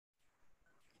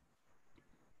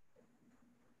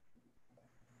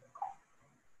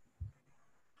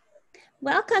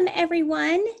Welcome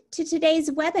everyone to today's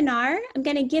webinar. I'm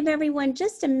going to give everyone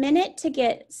just a minute to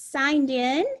get signed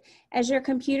in as your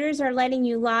computers are letting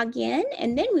you log in,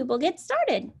 and then we will get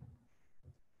started.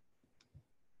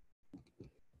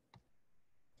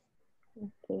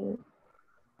 Okay.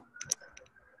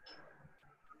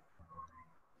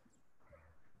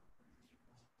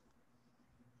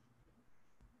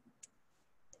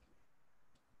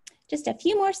 Just a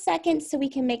few more seconds so we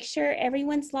can make sure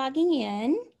everyone's logging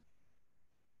in.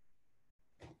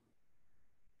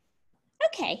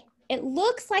 Okay, it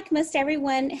looks like most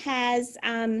everyone has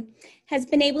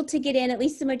been able to get in, at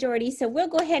least the majority, so we'll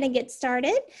go ahead and get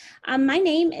started. My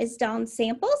name is Dawn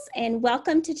Samples, and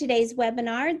welcome to today's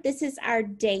webinar. This is our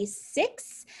day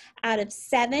 6 out of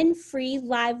 7 free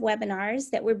live webinars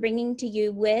that we're bringing to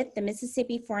you with the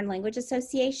Mississippi Foreign Language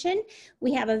Association.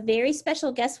 We have a very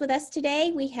special guest with us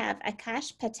today. We have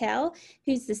Akash Patel,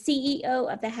 who's the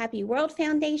CEO of the Happy World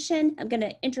Foundation. I'm going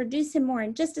to introduce him more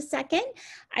in just a second.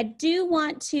 I do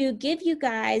want to give you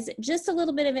guys just a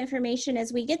little bit of information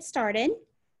as we get started.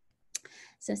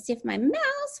 So see if my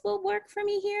mouse will work for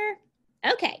me here.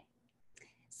 Okay.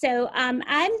 So I'm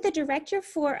the director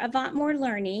for Avant More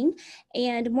Learning,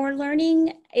 and More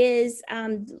Learning is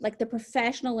like the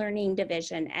professional learning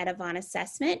division at Avant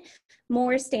Assessment.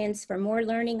 More stands for More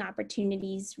Learning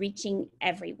Opportunities Reaching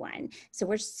Everyone. So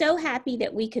we're so happy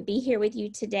that we could be here with you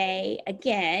today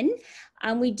again.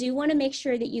 We do want to make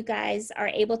sure that you guys are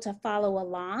able to follow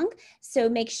along. So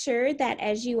make sure that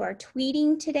as you are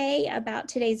tweeting today about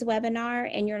today's webinar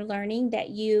and you're learning, that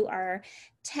you are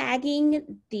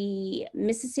tagging the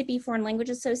Mississippi Foreign Language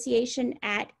Association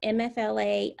at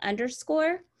MFLA_.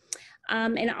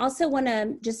 And I also want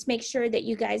to just make sure that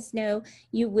you guys know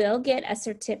you will get a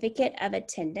certificate of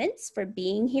attendance for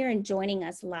being here and joining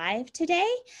us live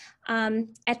today.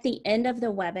 At the end of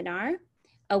the webinar,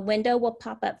 a window will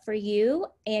pop up for you,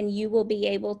 and you will be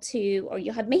able to, or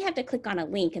you may have to click on a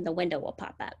link and the window will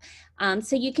pop up.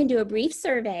 So you can do a brief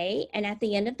survey, and at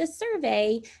the end of the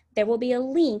survey, there will be a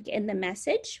link in the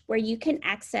message where you can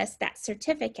access that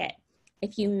certificate.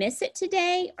 If you miss it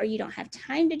today or you don't have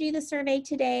time to do the survey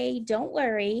today, don't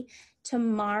worry.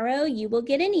 Tomorrow you will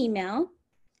get an email.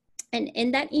 And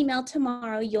in that email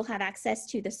tomorrow, you'll have access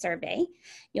to the survey,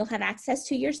 you'll have access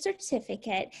to your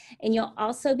certificate, and you'll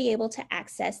also be able to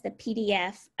access the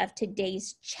PDF of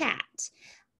today's chat.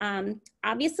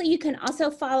 Obviously, you can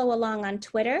also follow along on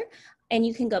Twitter, and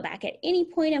you can go back at any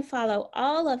point and follow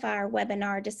all of our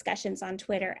webinar discussions on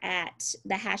Twitter at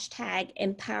the hashtag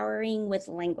Empowering with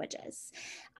Languages.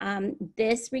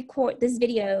 This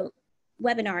video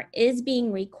webinar is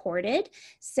being recorded,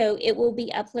 so it will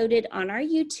be uploaded on our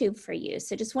YouTube for you.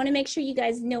 So just want to make sure you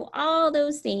guys know all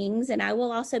those things, and I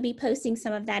will also be posting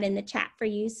some of that in the chat for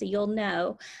you, so you'll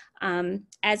know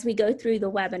as we go through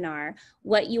the webinar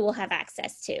what you will have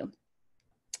access to.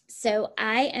 So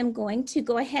I am going to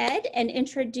go ahead and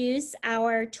introduce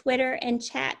our Twitter and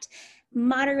chat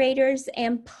moderators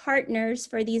and partners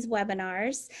for these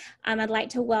webinars. I'd like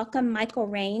to welcome Michael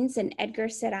Rains and Edgar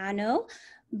Serrano.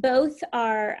 Both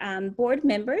are board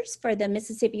members for the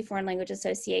Mississippi Foreign Language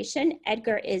Association.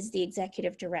 Edgar is the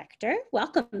executive director.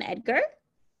 Welcome, Edgar.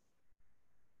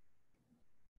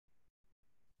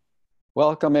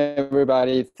 Welcome,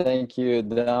 everybody. Thank you,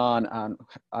 Dawn. And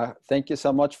thank you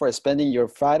so much for spending your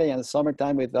Friday and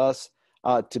summertime with us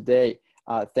today.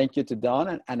 Thank you to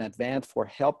Dawn and Avant for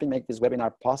helping make this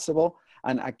webinar possible.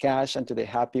 And Akash and to the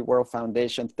Happy World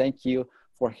Foundation, thank you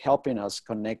for helping us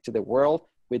connect to the world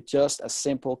with just a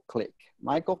simple click.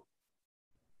 Michael?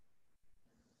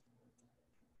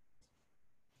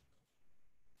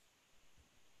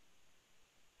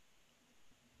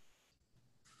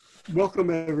 Welcome,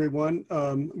 everyone.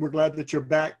 We're glad that you're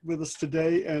back with us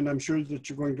today, and I'm sure that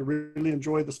you're going to really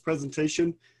enjoy this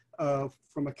presentation from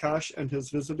Akash and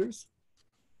his visitors.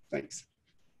 Thanks.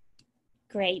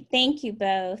 Great, thank you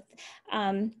both.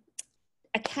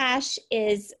 Akash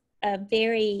is a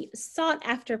very sought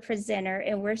after presenter,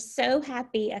 and we're so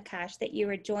happy, Akash, that you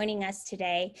are joining us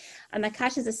today.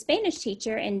 Akash is a Spanish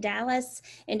teacher in Dallas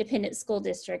Independent School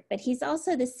District, but he's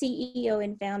also the CEO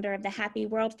and founder of the Happy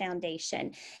World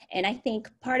Foundation. And I think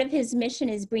part of his mission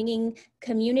is bringing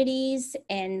communities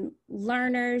and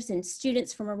learners and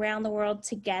students from around the world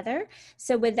together.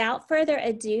 So without further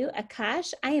ado,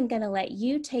 Akash, I am going to let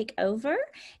you take over,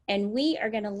 and we are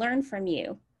going to learn from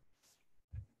you.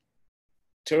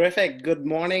 Terrific. Good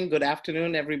morning, good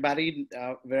afternoon, everybody,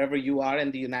 wherever you are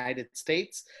in the United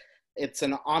States. It's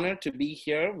an honor to be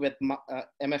here with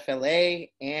MFLA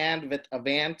and with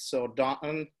Avant. So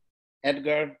Dawn,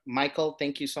 Edgar, Michael,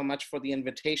 thank you so much for the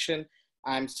invitation.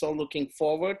 I'm so looking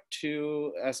forward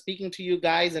to speaking to you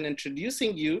guys and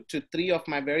introducing you to three of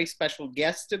my very special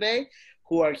guests today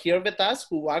who are here with us,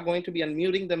 who are going to be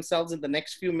unmuting themselves in the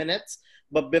next few minutes.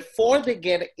 But before they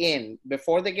get in,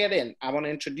 I want to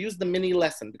introduce the mini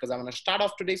lesson because I want to start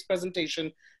off today's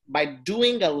presentation by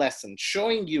doing a lesson,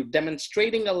 showing you,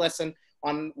 demonstrating a lesson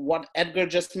on what Edgar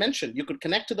just mentioned. You could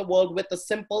connect to the world with a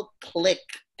simple click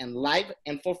and live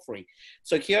and for free.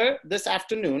 So here this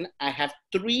afternoon, I have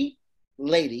three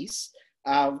ladies,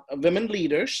 women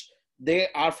leaders. They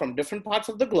are from different parts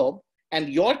of the globe. And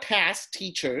your task,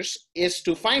 teachers, is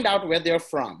to find out where they're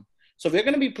from. So we're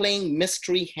going to be playing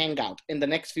mystery hangout in the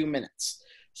next few minutes.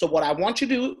 So what I want you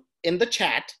to do in the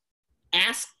chat,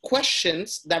 ask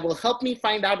questions that will help me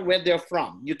find out where they're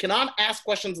from. You cannot ask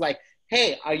questions like,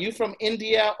 hey, are you from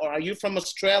India or are you from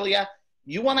Australia?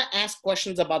 You want to ask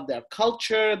questions about their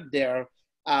culture, their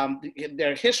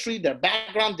history, their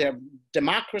background, their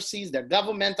democracies, their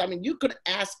government. I mean, you could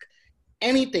ask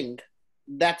anything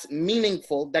that's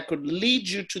meaningful that could lead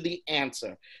you to the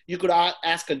answer. You could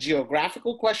ask a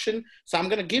geographical question. So I'm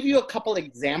going to give you a couple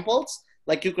examples.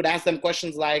 Like you could ask them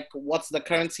questions like, what's the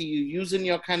currency you use in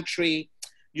your country?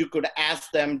 You could ask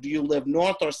them, do you live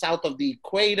north or south of the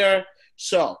equator?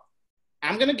 So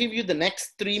I'm going to give you the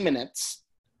next 3 minutes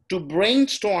to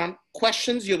brainstorm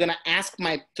questions you're going to ask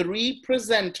my three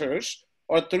presenters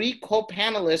or three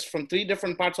co-panelists from three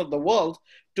different parts of the world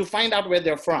to find out where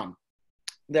they're from.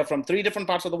 They're from three different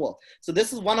parts of the world. So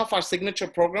this is one of our signature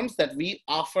programs that we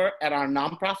offer at our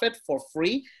nonprofit for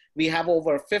free. We have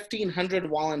over 1,500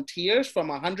 volunteers from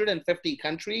 150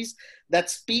 countries that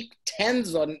speak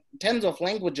tens of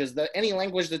languages, any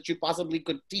language that you possibly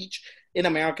could teach in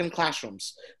American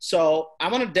classrooms. So I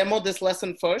want to demo this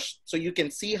lesson first so you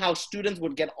can see how students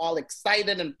would get all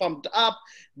excited and pumped up.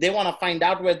 They want to find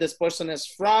out where this person is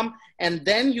from, and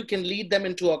then you can lead them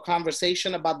into a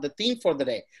conversation about the theme for the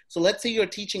day. So let's say you're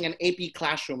teaching an AP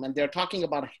classroom and they're talking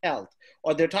about health,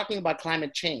 or they're talking about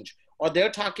climate change, or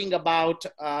they're talking about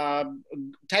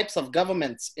types of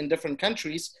governments in different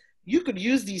countries. You could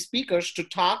use these speakers to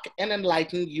talk and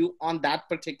enlighten you on that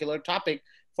particular topic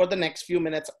for the next few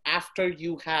minutes after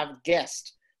you have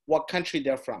guessed what country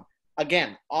they're from.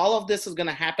 Again, all of this is going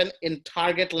to happen in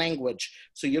target language.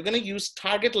 So you're going to use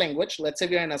target language. Let's say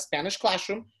you're in a Spanish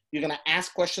classroom, you're going to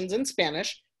ask questions in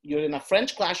Spanish. You're in a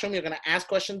French classroom, you're going to ask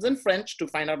questions in French to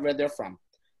find out where they're from.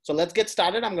 So let's get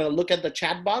started. I'm going to look at the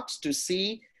chat box to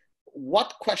see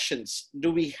what questions do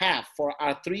we have for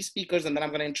our three speakers, and then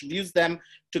I'm going to introduce them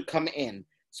to come in.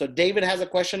 So David has a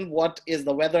question. What is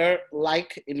the weather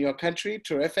like in your country?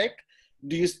 Terrific.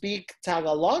 Do you speak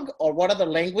Tagalog, or what other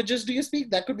languages do you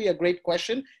speak? That could be a great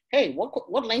question. Hey,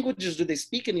 what languages do they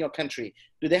speak in your country?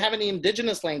 Do they have any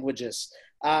indigenous languages?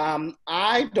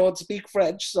 I don't speak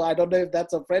French, so I don't know if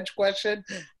that's a French question.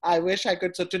 I wish I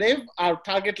could. So today, our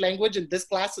target language in this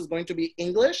class is going to be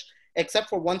English, except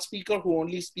for one speaker who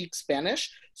only speaks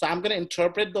Spanish. So I'm going to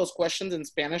interpret those questions in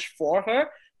Spanish for her.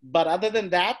 But other than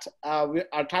that,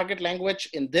 our target language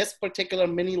in this particular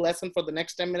mini lesson for the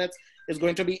next 10 minutes is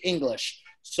going to be English.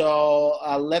 So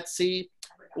let's see,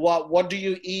 what do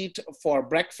you eat for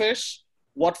breakfast?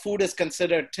 What food is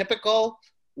considered typical?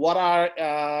 What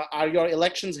are your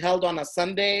elections held on a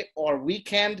Sunday or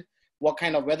weekend? What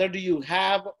kind of weather do you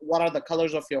have? What are the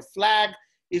colors of your flag?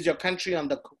 Is your country on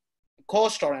the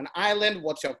coast or an island?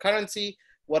 What's your currency?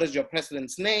 What is your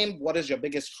president's name? What is your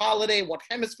biggest holiday? What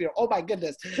hemisphere? Oh my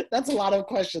goodness, that's a lot of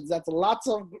questions. That's lots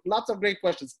of great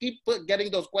questions. Keep getting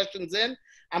those questions in.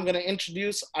 I'm gonna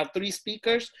introduce our three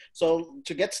speakers. So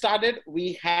to get started,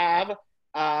 we have,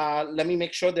 let me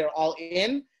make sure they're all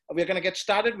in. We're gonna get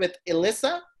started with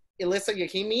Elissa. Elissa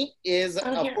Yahimi is a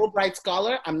Fulbright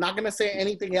scholar. I'm not going to say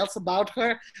anything else about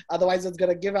her, otherwise it's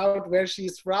going to give out where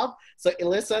she's from. So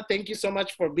Elissa, thank you so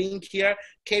much for being here.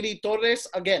 Katie Torres,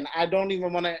 again, I don't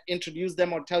even want to introduce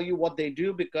them or tell you what they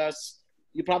do because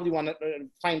you probably want to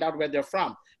find out where they're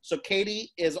from. So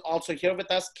Katie is also here with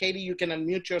us. Katie, you can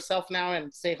unmute yourself now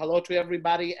and say hello to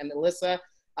everybody. And Elissa,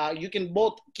 you can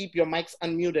both keep your mics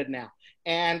unmuted now.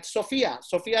 And Sofía,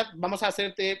 vamos a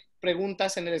hacerte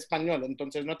preguntas en el español,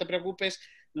 entonces no te preocupes,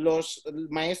 los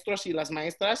maestros y las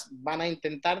maestras van a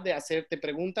intentar de hacerte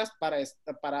preguntas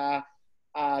para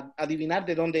adivinar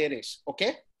de dónde eres, ¿ok?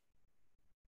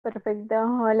 Perfecto,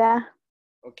 hola.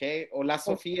 Okay, hola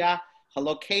Sofía,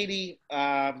 hello Katie,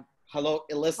 hello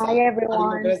Elissa. Hi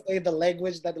everyone. I'm going to say the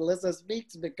language that Elissa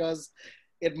speaks because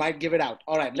it might give it out.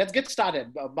 All right, let's get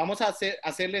started. Vamos a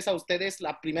hacerles a ustedes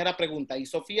la primera pregunta. Y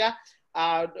Sofía,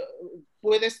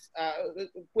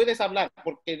 puedes hablar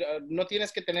porque no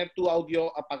tienes que tener tu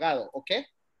audio apagado, ¿ok?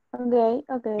 Okay,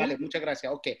 okay. Vale, muchas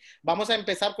gracias. Ok, vamos a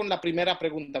empezar con la primera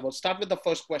pregunta. We'll start with the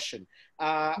first question.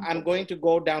 I'm going to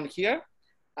go down here.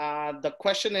 The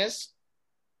question is,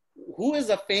 who is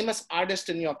a famous artist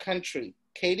in your country?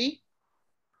 Katie?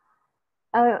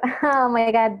 Oh, oh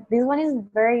my God, this one is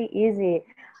very easy.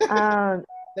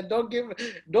 Then don't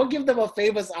give them a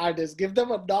famous artist. Give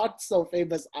them a not so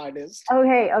famous artist.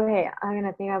 Okay, I'm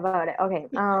gonna think about it. Okay,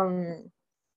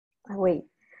 wait.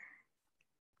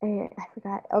 I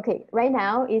forgot. Okay, right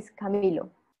now is Camilo.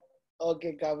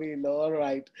 Okay, Camilo, all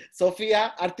right.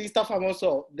 Sofía, artista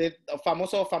famoso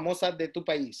o famosa de tu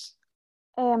país.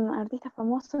 Artista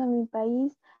famoso de mi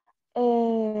país,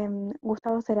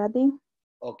 Gustavo Cerati.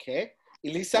 Okay.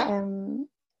 Elisa?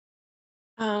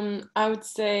 I would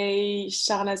say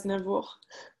Charles Aznavour.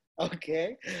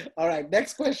 Okay. All right.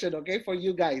 Next question, okay, for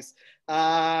you guys.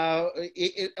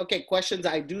 Okay, questions.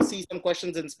 I do see some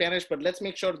questions in Spanish, but let's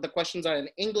make sure the questions are in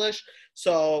English.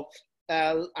 So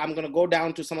I'm going to go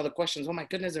down to some of the questions. Oh my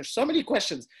goodness, there's so many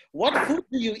questions. What food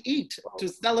do you eat to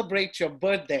celebrate your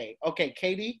birthday? Okay,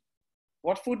 Katie,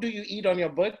 what food do you eat on your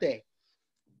birthday?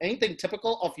 Anything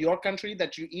typical of your country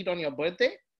that you eat on your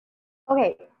birthday?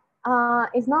 Okay,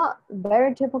 it's not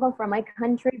very typical from my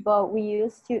country, but we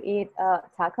used to eat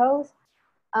tacos.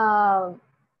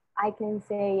 I can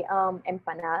say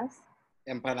empanadas.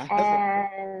 Empanadas.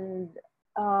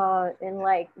 And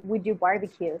like we do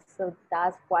barbecues, so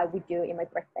that's what we do in my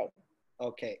birthday.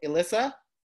 Okay, Elisa?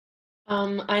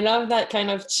 I love that kind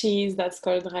of cheese that's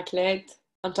called raclette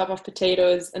on top of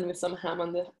potatoes and with some ham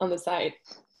on the side.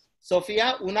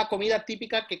 Sofía, una comida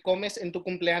típica que comes en tu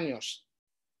cumpleaños.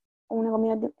 Una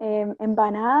comida,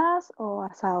 empanadas o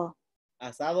asado.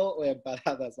 Asado o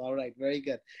empanadas. All right, very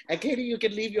good. And Katie, you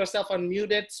can leave yourself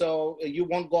unmuted so you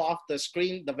won't go off the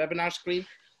screen, the webinar screen.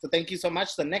 So thank you so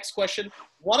much. The next question,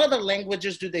 what other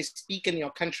languages do they speak in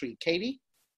your country? Katie?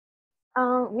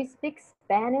 We speak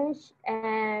Spanish,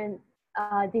 and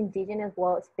the indigenous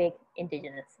will speak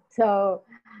indigenous. So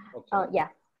okay. Yeah.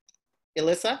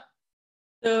 Elisa?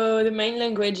 So the main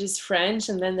language is French,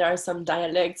 and then there are some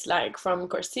dialects like from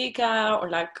Corsica or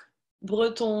like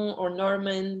Breton or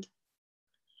Normand.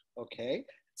 Okay.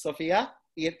 Sofía,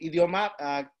 idiomas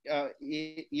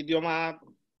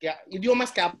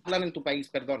que hablan en tu país,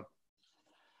 perdón.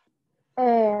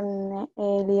 El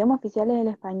idioma oficial es el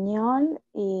español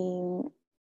y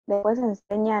después se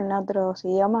enseñan otros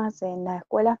idiomas en las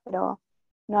escuelas, pero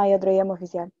no hay otro idioma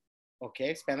oficial.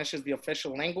 Okay, Spanish is the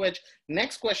official language.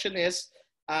 Next question is,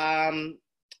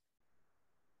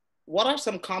 what are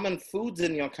some common foods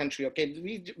in your country? Okay,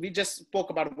 we just spoke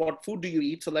about what food do you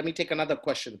eat, so let me take another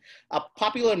question.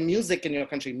 Popular music in your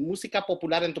country, música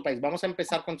popular en tu país. Vamos a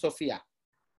empezar con Sofía.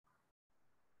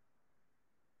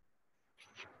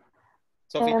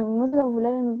 Música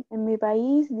popular en mi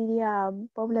país diría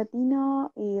pop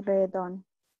latino y reggaetón.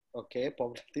 Okay,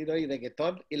 pop latino y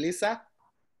reggaetón. Elisa?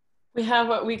 We have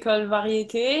what we call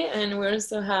variété, and we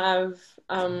also have,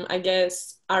 I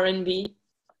guess, R&B.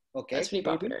 Okay. That's pretty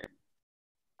popular.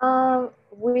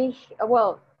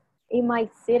 Well, in my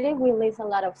city, we listen a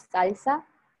lot of salsa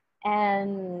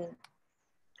and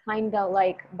kind of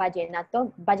like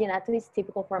vallenato. Vallenato is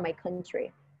typical for my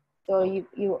country. So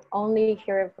you only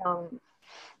hear it from,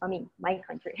 my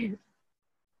country.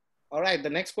 All right, the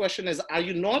next question is, are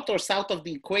you north or south of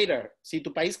the equator? Si tu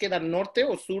país queda norte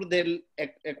o sur del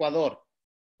Ecuador.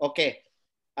 Okay.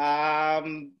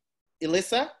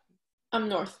 Elisa? I'm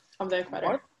north of the equator.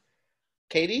 North.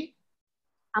 Katie?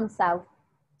 I'm south.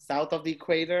 South of the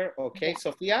equator. Okay. Yeah.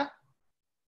 Sofía?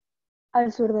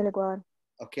 Al sur del Ecuador.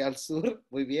 Okay, al sur.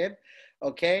 Muy bien.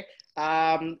 Okay.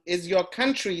 Is your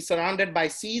country surrounded by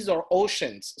seas or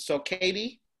oceans? So,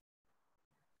 Katie?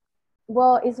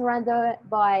 Well, it's surrounded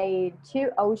by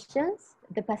two oceans,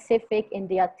 the Pacific and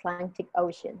the Atlantic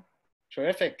Ocean.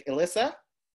 Terrific. Elisa?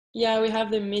 Yeah, we have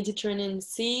the Mediterranean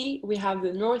Sea, we have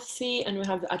the North Sea, and we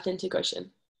have the Atlantic Ocean.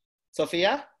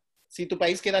 Sofía? Si tu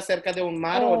país queda cerca de un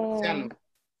mar o el océano.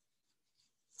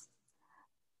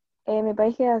 Mi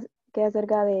país queda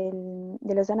cerca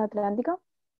del Océano Atlántico.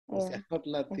 Océano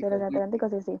Atlántico. El Océano Atlántico,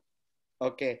 sí.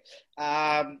 Okay.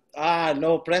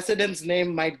 No, president's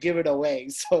name might give it away.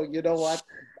 So you know what?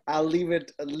 I'll leave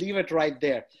it right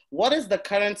there. What is the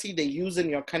currency they use in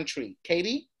your country?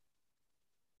 Katie?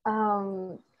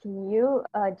 Can you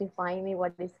define me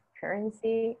what is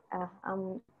currency?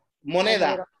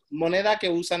 Moneda. Moneda que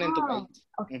usan en tu país.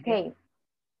 Okay.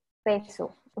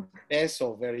 Peso.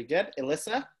 Peso, very good.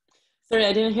 Elisa? Sorry,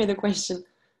 I didn't hear the question.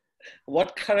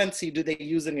 What currency do they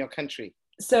use in your country?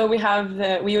 So we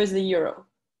use the euro.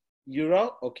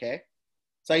 Euro? Okay.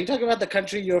 So are you talking about the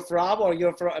country you're from, or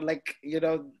you're from, like,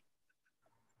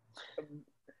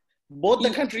 Both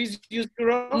the countries use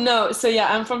euro? No, so yeah,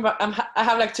 I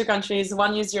have like two countries.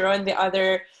 One use euro and the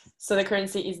other, so the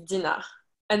currency is dinar.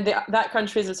 And that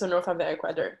country is also north of the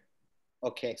Ecuador.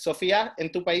 Okay. Sofía, en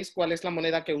tu país, ¿cuál es la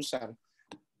moneda que usan?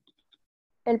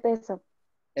 El peso.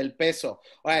 El peso.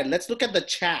 All right, let's look at the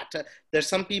chat. There's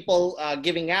some people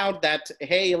giving out that,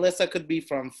 hey, Alyssa could be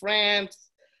from France.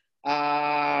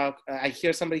 I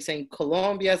hear somebody saying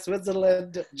Colombia,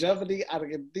 Switzerland, Germany,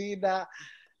 Argentina.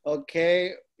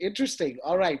 Okay, interesting.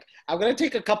 All right, I'm gonna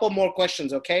take a couple more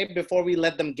questions, okay, before we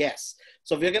let them guess.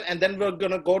 So and then we're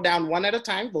gonna go down one at a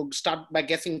time. We'll start by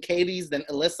guessing Katie's, then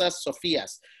Alyssa,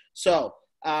 Sophia's. So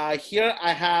here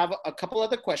I have a couple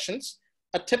other questions.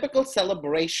 A typical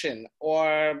celebration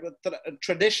or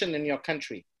tradition in your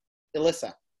country,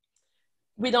 Alyssa.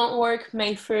 We don't work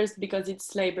May 1st because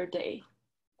it's Labor Day.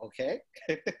 Okay.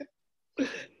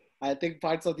 I think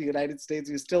parts of the United States,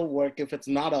 you still work if it's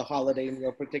not a holiday in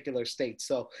your particular state.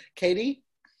 So, Katie?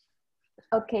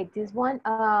 Okay, this one,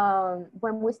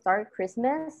 when we start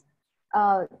Christmas,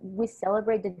 we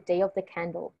celebrate the Day of the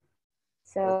Candle.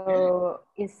 So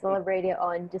it's celebrated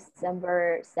on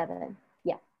December 7th.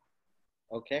 Yeah.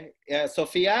 Okay.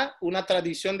 Sofía, una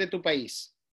tradición de tu país.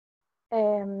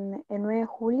 El 9 de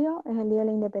julio es el Día de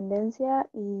la Independencia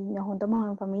y nos juntamos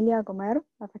en familia a comer,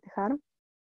 a festejar.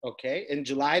 Okay. In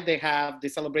July, they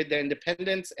celebrate their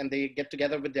independence and they get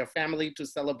together with their family to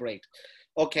celebrate.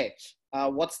 Okay.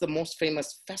 What's the most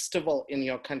famous festival in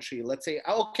your country? Let's say,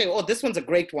 okay. Oh, this one's a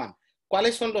great one.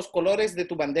 ¿Cuáles son los colores de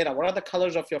tu bandera? What are the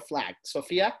colors of your flag?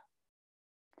 Sofía?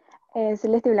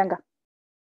 Celeste y blanca.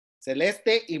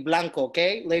 Celeste y blanco,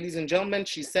 okay? Ladies and gentlemen,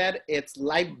 she said it's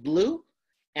light blue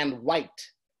and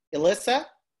white. Alyssa?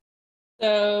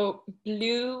 So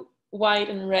blue, white,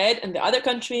 and red. And the other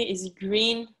country is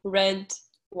green, red,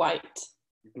 white.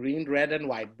 Green, red, and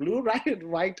white. Blue,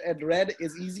 white, and red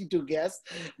is easy to guess,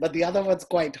 but the other one's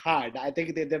quite hard. I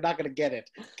think they're not going to get it.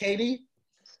 Katie?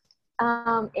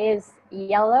 Is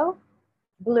yellow,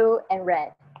 blue, and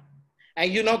red.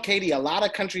 And you know, Katie, a lot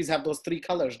of countries have those three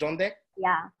colors, don't they?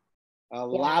 Yeah. A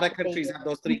lot of countries have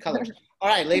those three colors. All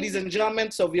right, ladies and gentlemen,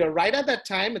 so we are right at that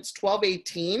time. It's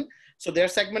 12:18. So their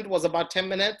segment was about 10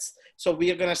 minutes. So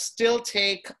we are going to still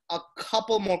take a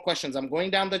couple more questions. I'm going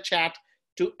down the chat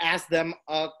to ask them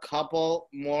a couple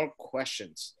more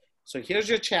questions. So here's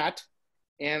your chat,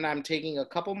 and I'm taking a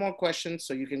couple more questions.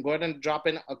 So you can go ahead and drop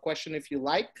in a question if you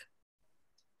like.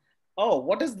 Oh,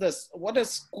 what does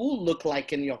school look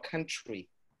like in your country?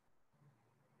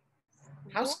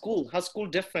 How's school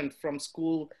different from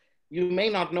school? You may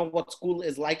not know what school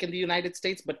is like in the United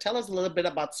States, but tell us a little bit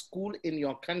about school in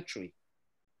your country.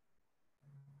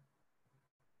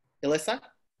 Alyssa?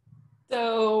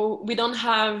 So we don't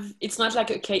have, it's not like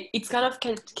it's kind of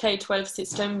K-12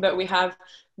 system, but we have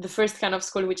the first kind of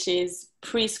school, which is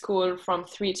preschool from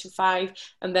 3 to 5,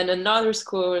 and then another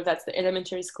school, that's the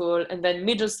elementary school, and then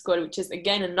middle school, which is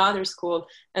again another school,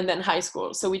 and then high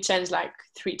school. So we change like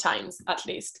 3 times at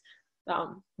least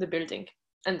the building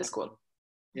and the school.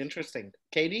 Interesting.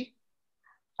 Katie?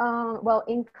 Well,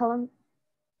 in Colombia.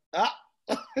 Ah.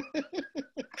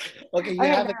 Okay, you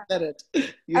haven't said it.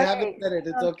 You haven't said it.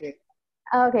 It's okay.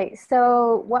 Okay,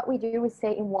 so what we do is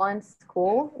stay in one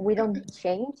school. We don't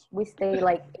change. We stay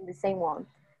like in the same one.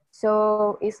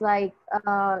 So it's like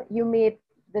you meet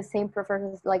the same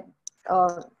professors like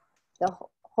the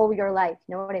whole your life.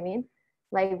 You know what I mean?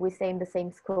 Like we stay in the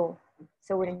same school,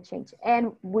 so we don't change.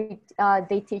 And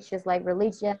they teach us like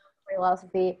religion,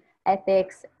 philosophy,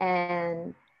 ethics,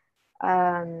 and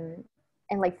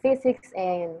like physics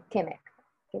and chemic.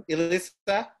 Okay.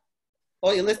 Alyssa? Oh,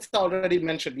 Alyssa already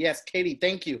mentioned. Yes, Katie,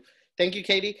 thank you. Thank you,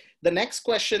 Katie. The next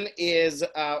question is,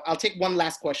 I'll take one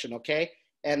last question, okay?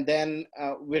 And then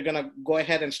we're gonna go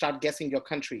ahead and start guessing your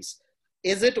countries.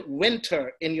 Is it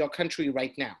winter in your country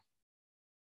right now?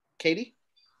 Katie?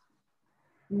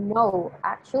 No,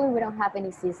 actually we don't have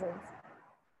any seasons.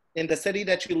 In the city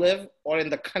that you live or in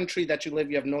the country that you live,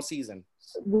 you have no season?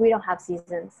 We don't have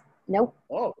seasons. Nope.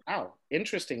 Oh, wow.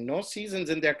 Interesting. No seasons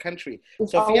in their country.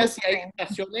 Sofía, si hay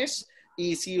estaciones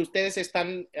y si ustedes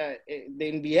están de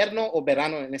invierno o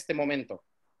verano en este momento.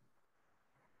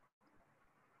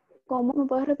 ¿Cómo me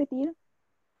puedes repetir?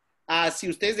 Si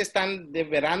ustedes están de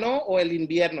verano o el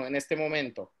invierno en este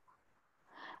momento.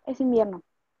 Es invierno.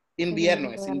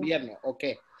 Invierno, es invierno.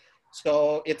 Okay.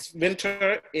 So it's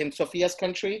winter in Sophia's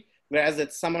country, whereas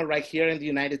it's summer right here in the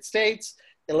United States.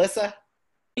 Alyssa?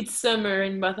 It's summer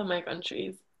in both of my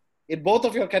countries. In both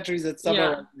of your countries, it's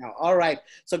summer right now. All right.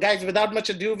 So guys, without much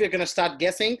ado, we're going to start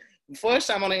guessing. first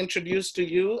I want to introduce to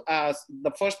you,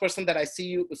 the first person that I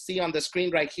see on the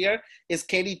screen right here is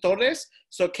Katie Torres.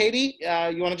 So Katie,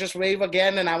 you want to just wave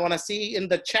again, and I want to see in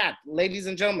the chat, ladies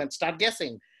and gentlemen, start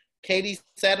guessing. Katie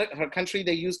said her country,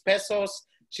 they use pesos.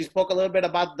 She spoke a little bit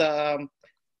about the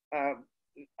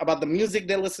music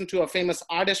they listen to, a famous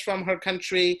artist from her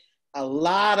country. A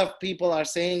lot of people are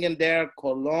saying in there,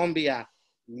 Colombia.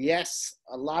 Yes,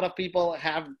 a lot of people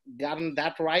have gotten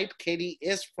that right. Katie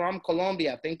is from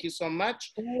Colombia. Thank you so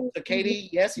much. So Katie,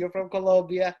 yes, you're from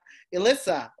Colombia.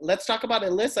 Elissa, let's talk about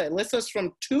Elissa. Elissa's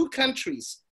from 2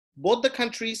 countries. Both the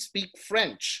countries speak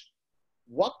French.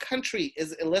 What country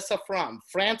is Elissa from?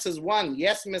 France is 1.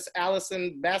 Yes, Miss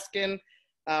Allison Baskin.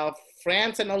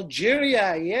 France and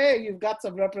Algeria. Yeah, you've got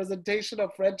some representation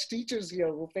of French teachers here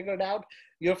who figured out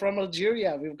you're from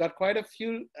Algeria. We've got quite a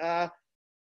few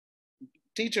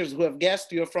teachers who have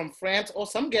guessed you're from France. Oh,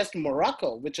 some guessed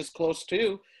Morocco, which is close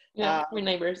too. Yeah, we're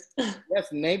neighbors. Yes,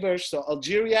 neighbors. So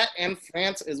Algeria and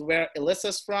France is where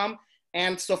Elissa's from.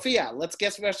 And Sofia, let's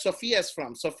guess where Sofia's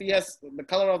from. Sofia's, the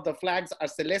color of the flags are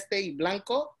celeste y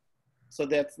blanco. So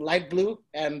that's light blue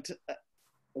and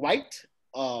white.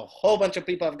 A whole bunch of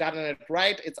people have gotten it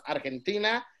right. It's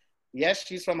Argentina. Yes,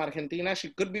 she's from Argentina. She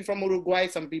could be from Uruguay.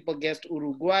 Some people guessed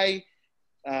Uruguay.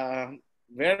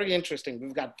 Very interesting.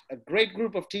 We've got a great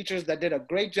group of teachers that did a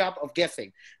great job of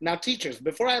guessing. Now, teachers,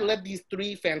 before I let these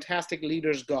 3 fantastic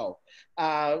leaders go,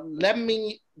 let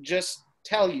me just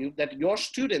tell you that your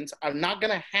students are not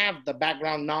going to have the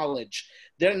background knowledge.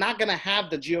 They're not going to have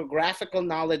the geographical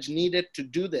knowledge needed to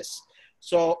do this.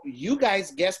 So you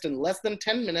guys guessed in less than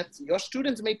 10 minutes. Your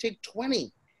students may take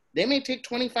 20. They may take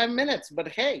 25 minutes, but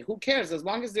hey, who cares? As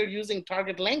long as they're using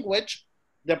target language,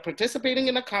 they're participating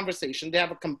in a conversation, they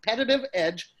have a competitive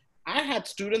edge. I had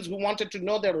students who wanted to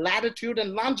know their latitude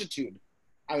and longitude.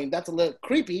 I mean, that's a little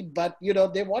creepy, but you know,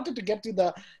 they wanted to get to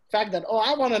the fact that, oh,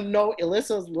 I want to know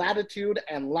Elissa's latitude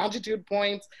and longitude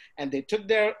points, and they took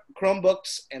their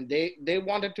Chromebooks and they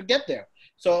wanted to get there.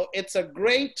 So it's a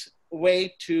great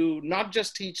way to not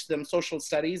just teach them social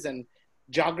studies and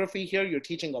geography here. You're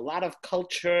teaching a lot of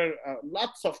culture,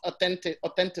 lots of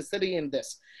authenticity in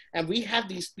this. And we have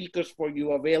these speakers for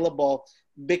you available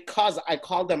because I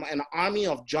call them an army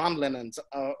of John Lennons,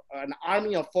 an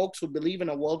army of folks who believe in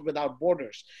a world without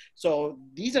borders. So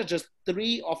these are just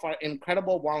 3 of our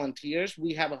incredible volunteers.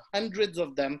 We have hundreds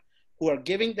of them who are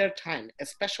giving their time,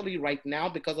 especially right now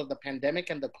because of the pandemic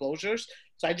and the closures.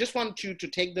 So I just want you to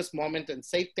take this moment and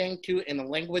say thank you in a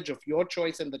language of your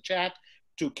choice in the chat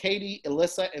to Katie,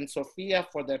 Elissa, and Sophia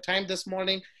for their time this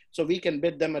morning, so we can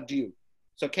bid them adieu.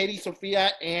 So Katie,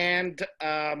 Sophia, and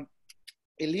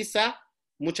Elissa,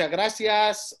 muchas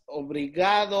gracias,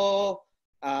 obrigado,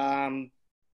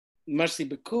 merci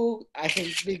beaucoup. I can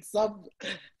speak some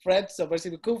French, so merci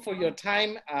beaucoup for your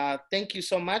time. Thank you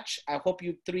so much. I hope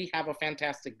you 3 have a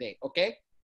fantastic day, okay?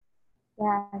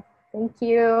 Yeah, thank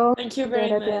you. Thank you very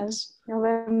much. Nos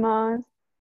vemos.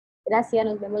 Gracias,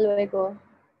 nos vemos luego.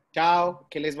 Ciao,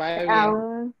 que les vaya bien.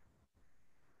 Chao.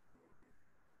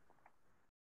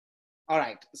 All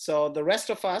right, so the rest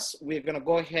of us, we're gonna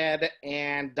go ahead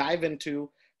and dive into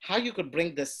how you could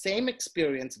bring the same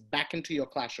experience back into your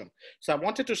classroom. So I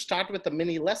wanted to start with a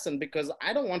mini lesson because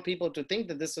I don't want people to think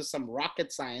that this is some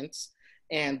rocket science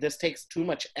and this takes too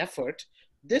much effort.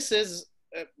 This is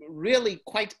really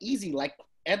quite easy. Like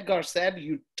Edgar said,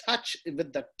 you touch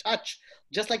with the touch,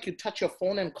 just like you touch your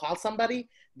phone and call somebody.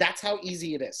 That's how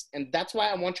easy it is. And that's why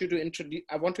I want to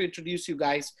introduce you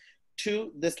guys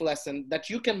to this lesson that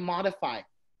you can modify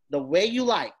the way you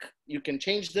like. You can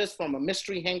change this from a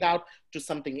mystery hangout to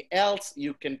something else.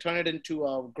 You can turn it into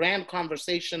a grand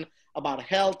conversation about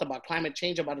health, about climate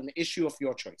change, about an issue of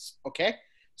your choice, okay?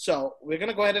 So we're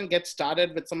gonna go ahead and get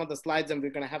started with some of the slides, and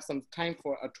we're gonna have some time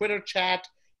for a Twitter chat,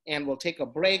 and we'll take a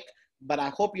break. But I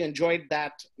hope you enjoyed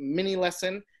that mini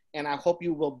lesson, and I hope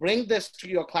you will bring this to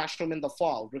your classroom in the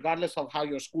fall, regardless of how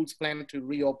your schools plan to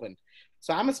reopen.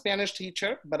 So I'm a Spanish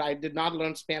teacher, but I did not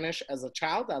learn Spanish as a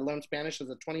child. I learned Spanish as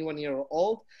a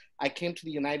 21-year-old. I came to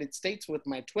the United States with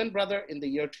my twin brother in the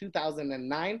year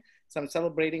 2009. So I'm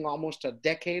celebrating almost a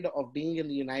decade of being in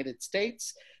the United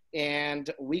States. And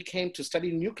we came to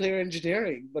study nuclear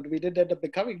engineering, but we didn't end up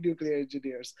becoming nuclear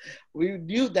engineers. We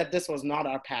knew that this was not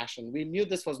our passion. We knew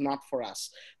this was not for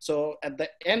us. So at the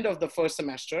end of the first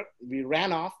semester, we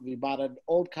ran off. We bought an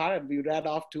old car and we ran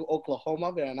off to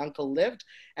Oklahoma where an uncle lived,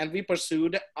 and we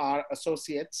pursued our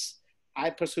associates. I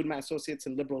pursued my associates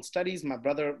in liberal studies. My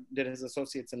brother did his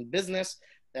associates in business,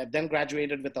 then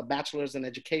graduated with a bachelor's in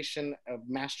education, a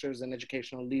master's in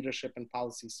educational leadership and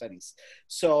policy studies.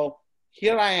 So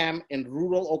Here I am in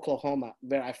rural Oklahoma,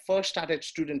 where I first started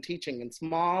student teaching in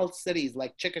small cities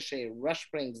like Chickasha, Rush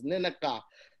Springs, Ninnekah,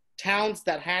 towns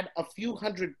that had a few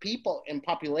hundred people in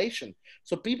population.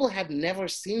 So people had never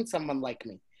seen someone like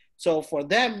me. So for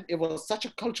them, it was such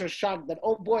a culture shock that,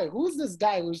 oh boy, who's this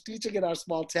guy who's teaching in our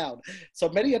small town? So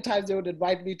many a times they would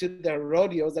invite me to their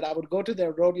rodeos, and I would go to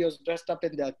their rodeos dressed up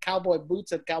in the cowboy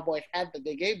boots and cowboy hat that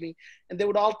they gave me, and they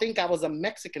would all think I was a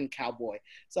Mexican cowboy.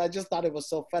 So I just thought it was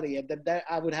so funny. And then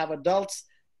I would have adults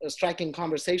striking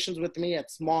conversations with me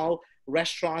at small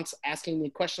restaurants, asking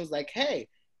me questions like, hey,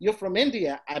 you're from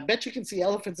India. I bet you can see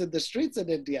elephants in the streets in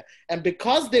India. And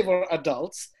because they were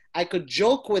adults, I could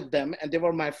joke with them and they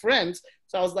were my friends.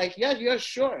 So I was like, yeah,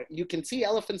 sure. You can see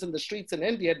elephants in the streets in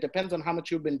India. It depends on how much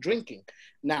you've been drinking.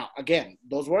 Now, again,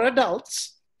 those were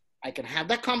adults. I can have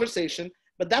that conversation,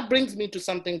 but that brings me to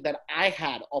something that I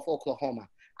had of Oklahoma.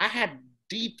 I had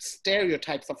deep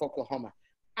stereotypes of Oklahoma.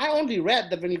 I only read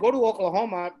that when you go to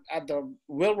Oklahoma at the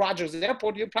Will Rogers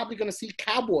Airport, you're probably going to see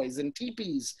cowboys and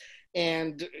teepees.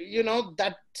 And, you know,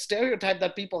 that stereotype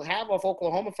that people have of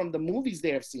Oklahoma from the movies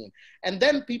they have seen. And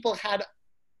then people had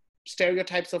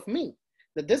stereotypes of me,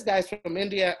 that this guy's from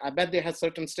India. I bet they have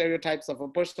certain stereotypes of a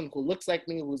person who looks like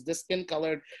me, who's this skin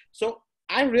colored. So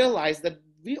I realized that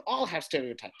we all have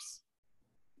stereotypes.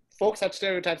 Folks had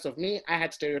stereotypes of me. I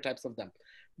had stereotypes of them.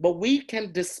 But we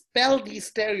can dispel these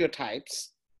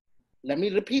stereotypes. Let me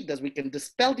repeat this. We can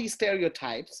dispel these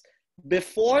stereotypes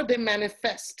before they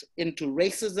manifest into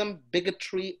racism,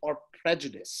 bigotry, or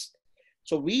prejudice.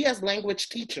 So we as language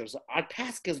teachers, our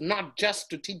task is not just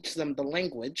to teach them the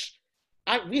language.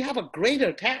 We have a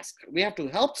greater task. We have to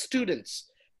help students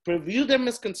preview their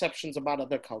misconceptions about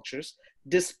other cultures,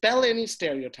 dispel any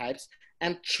stereotypes,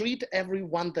 and treat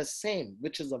everyone the same,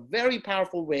 which is a very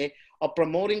powerful way of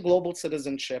promoting global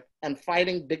citizenship and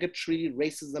fighting bigotry,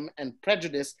 racism, and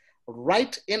prejudice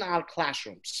right in our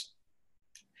classrooms.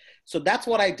 So that's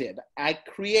what I did. I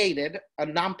created a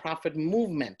nonprofit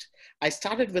movement. I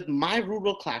started with my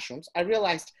rural classrooms. I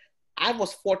realized I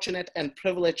was fortunate and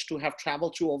privileged to have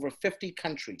traveled to over 50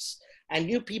 countries. I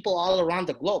knew people all around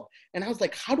the globe. And I was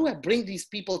like, how do I bring these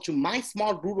people to my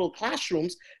small rural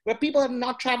classrooms where people have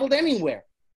not traveled anywhere?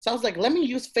 So I was like, let me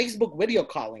use Facebook video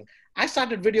calling. I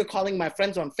started video calling my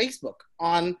friends on Facebook,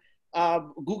 on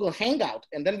Google Hangout.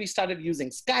 And then we started using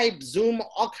Skype, Zoom,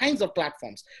 all kinds of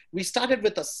platforms. We started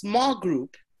with a small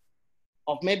group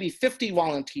of maybe 50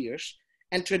 volunteers.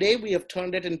 And today we have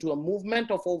turned it into a movement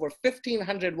of over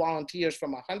 1,500 volunteers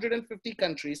from 150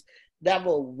 countries that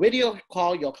will video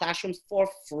call your classrooms for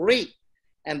free.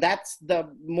 And that's the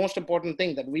most important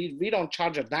thing, that we don't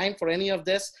charge a dime for any of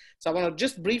this. So I want to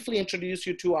just briefly introduce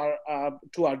you to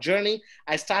our journey.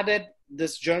 I started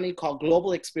this journey called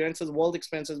Global Experiences, World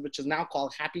Experiences, which is now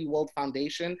called Happy World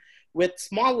Foundation, with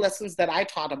small lessons that I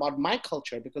taught about my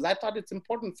culture, because I thought it's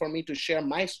important for me to share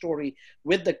my story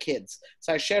with the kids.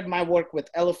 So I shared my work with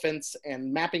elephants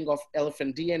and mapping of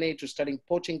elephant DNA to studying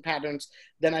poaching patterns.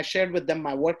 Then I shared with them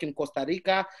my work in Costa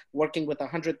Rica, working with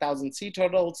 100,000 sea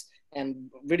turtles, and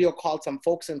video called some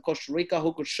folks in Costa Rica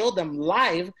who could show them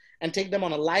live and take them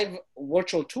on a live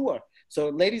virtual tour. So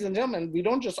ladies and gentlemen, we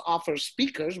don't just offer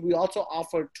speakers, we also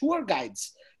offer tour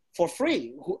guides for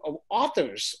free,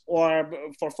 authors, or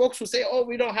for folks who say, oh,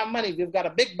 we don't have money, we've got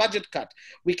a big budget cut.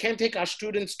 We can't take our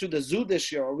students to the zoo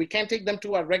this year, or we can't take them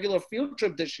to our regular field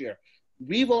trip this year.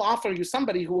 We will offer you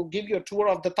somebody who will give you a tour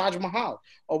of the Taj Mahal,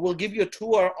 or will give you a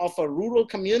tour of a rural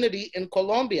community in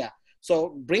Colombia. So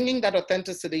bringing that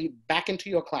authenticity back into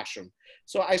your classroom.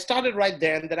 So I started right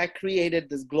there, and then I created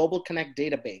this Global Connect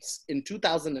database in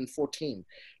 2014.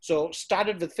 So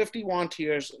started with 50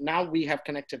 volunteers. Now we have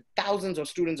connected thousands of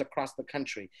students across the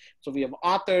country. So we have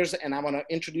authors, and I want to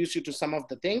introduce you to some of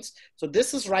the things. So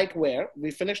this is right where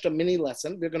we finished a mini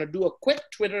lesson. We're going to do a quick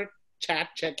Twitter chat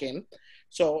check-in.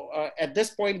 So at this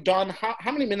point, Dawn,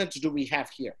 how many minutes do we have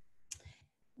here?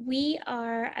 We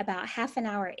are about half an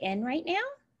hour in right now.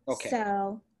 Okay.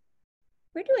 So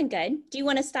we're doing good. Do you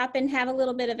want to stop and have a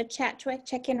little bit of a chat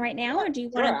check-in right now, or do you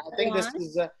want to? I think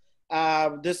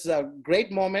this is a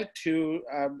great moment to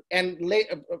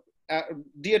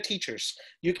dear teachers,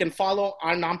 you can follow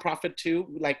our nonprofit too.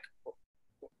 Like,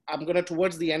 I'm going to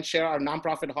towards the end share our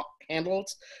nonprofit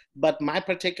handles, but my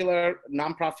particular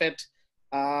nonprofit,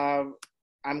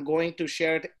 I'm going to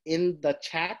share it in the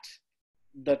chat,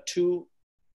 the two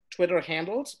Twitter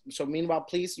handles. So meanwhile,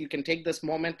 please, you can take this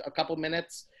moment, a couple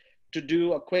minutes, to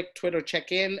do a quick Twitter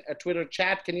check-in, a Twitter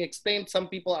chat. Can you explain? Some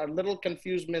people are a little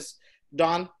confused, Miss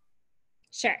Dawn.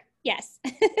 Sure. Yes.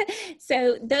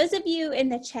 So those of you in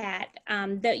the chat,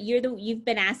 you've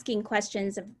been asking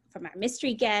questions from our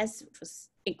mystery guests, which was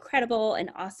incredible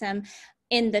and awesome.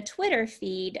 In the Twitter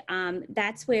feed,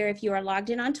 that's where if you are logged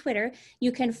in on Twitter,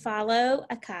 you can follow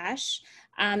Akash.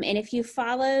 And if you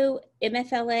follow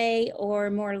MFLA or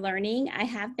More Learning, I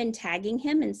have been tagging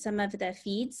him in some of the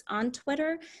feeds on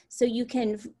Twitter. So you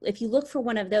can, if you look for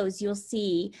one of those, you'll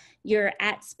see your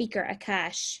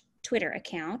 @SpeakerAkash Twitter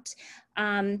account.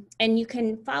 And you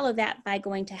can follow that by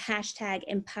going to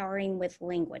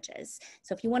 #EmpoweringWithLanguages.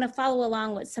 So if you want to follow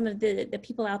along what some of the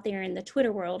people out there in the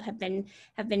Twitter world have been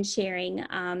sharing,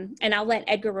 and I'll let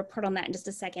Edgar report on that in just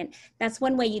a second. That's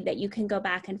one way that you can go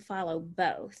back and follow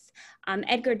both.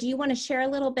 Edgar, do you want to share a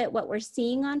little bit what we're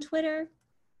seeing on Twitter?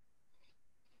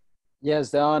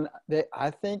 Yes, Don, I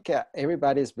think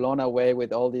everybody's blown away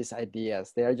with all these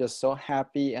ideas. They're just so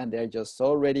happy and they're just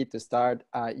so ready to start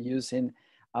using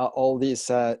all these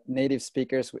native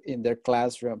speakers in their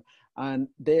classroom. And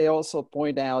they also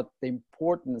point out the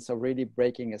importance of really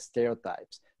breaking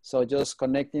stereotypes. So just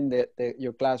connecting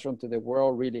your classroom to the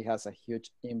world really has a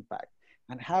huge impact.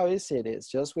 And how easy it is,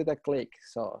 just with a click.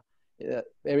 So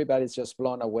everybody's just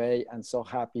blown away and so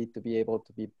happy to be able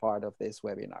to be part of this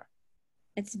webinar.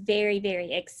 It's very,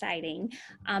 very exciting.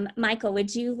 Michael,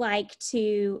 would you like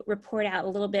to report out a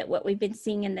little bit what we've been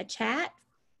seeing in the chat?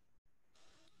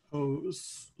 Oh,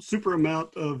 super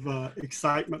amount of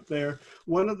excitement there.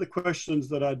 One of the questions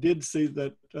that I did see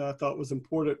that I thought was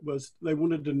important was they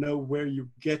wanted to know where you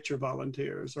get your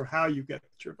volunteers or how you get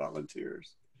your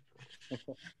volunteers.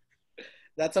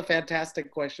 That's a fantastic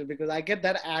question because I get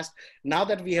that asked now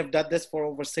that we have done this for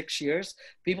over 6 years.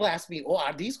 People ask me, oh,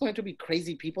 are these going to be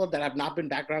crazy people that have not been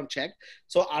background checked?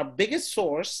 So our biggest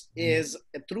source is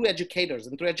through educators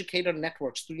and through educator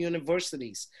networks, through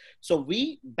universities. So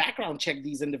we background check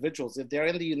these individuals if they're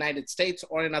in the United States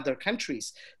or in other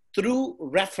countries through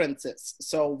references.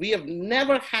 So we have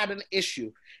never had an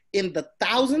issue in the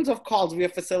thousands of calls we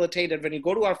have facilitated. When you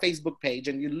go to our Facebook page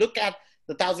and you look at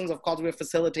the thousands of calls we have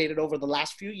facilitated over the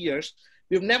last few years,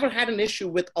 we've never had an issue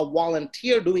with a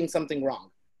volunteer doing something wrong.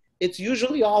 It's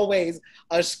usually always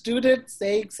a student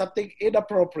saying something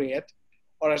inappropriate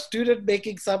or a student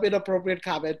making some inappropriate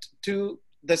comment to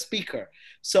the speaker.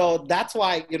 So that's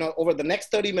why, you know, over the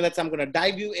next 30 minutes, I'm going to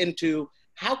dive you into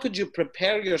how could you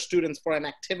prepare your students for an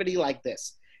activity like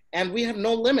this? And we have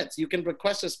no limits. You can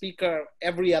request a speaker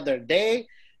every other day.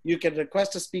 You can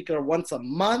request a speaker once a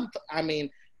month. I mean,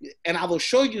 and I will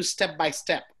show you step by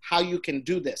step how you can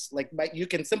do this. Like, you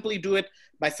can simply do it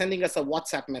by sending us a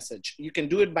WhatsApp message. You can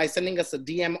do it by sending us a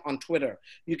DM on Twitter.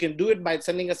 You can do it by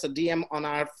sending us a DM on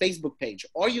our Facebook page,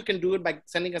 or you can do it by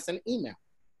sending us an email.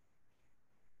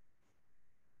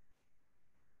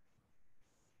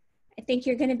 I think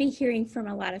you're going to be hearing from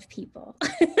a lot of people.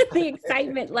 The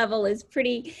excitement level is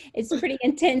pretty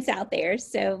intense out there.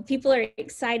 So people are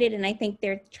excited, and I think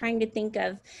they're trying to think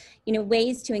of, you know,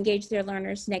 ways to engage their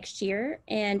learners next year.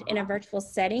 And in a virtual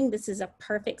setting, this is a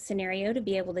perfect scenario to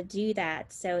be able to do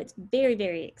that. So it's very,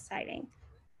 very exciting.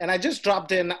 And I just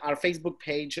dropped in our Facebook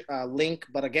page link,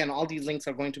 but again, all these links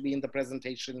are going to be in the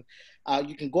presentation.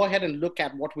 You can go ahead and look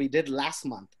at what we did last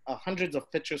month, hundreds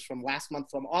of pictures from last month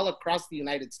from all across the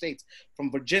United States, from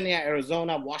Virginia,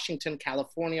 Arizona, Washington,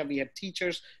 California. We had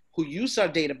teachers who use our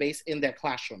database in their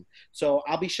classroom. So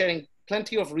I'll be sharing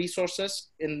plenty of resources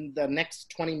in the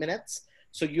next 20 minutes.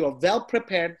 So you're well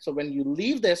prepared. So when you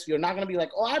leave this, you're not gonna be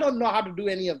like, oh, I don't know how to do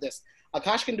any of this.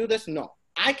 Akash can do this? No,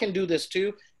 I can do this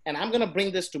too. And I'm going to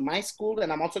bring this to my school,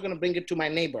 and I'm also going to bring it to my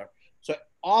neighbor. So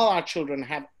all our children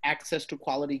have access to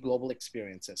quality global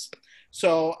experiences.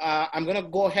 So I'm going to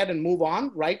go ahead and move on,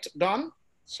 right, Dawn?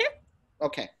 Sure.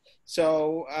 Okay.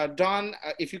 So Dawn,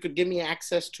 if you could give me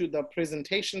access to the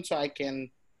presentation so I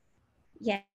can.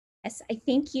 Yes, I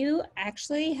think you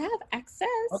actually have access.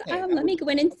 Okay. Let me go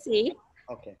in and see.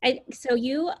 Okay. So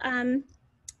you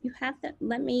have the,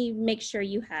 let me make sure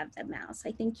you have the mouse.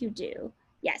 I think you do.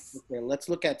 Yes. Okay, let's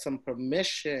look at some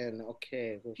permission.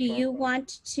 Okay. Do you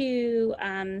want to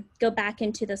go back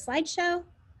into the slideshow?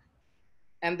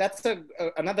 And that's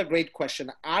another great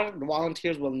question. Our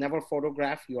volunteers will never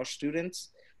photograph your students.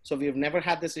 So we've never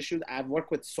had this issue. I've worked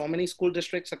with so many school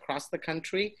districts across the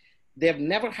country. They've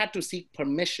never had to seek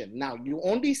permission. Now, you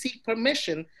only seek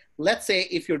permission, let's say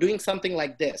if you're doing something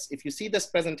like this. If you see this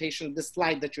presentation, this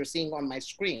slide that you're seeing on my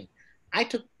screen, I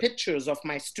took pictures of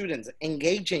my students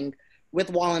engaging with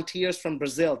volunteers from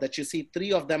Brazil that you see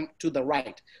 3 of them to the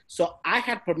right. So I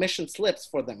had permission slips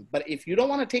for them. But if you don't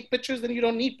want to take pictures, then you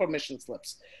don't need permission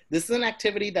slips. This is an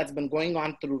activity that's been going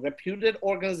on through reputed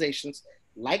organizations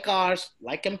like ours,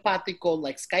 like Empatico,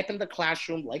 like Skype in the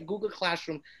Classroom, like Google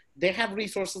Classroom. They have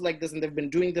resources like this, and they've been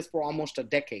doing this for almost a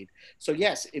decade. So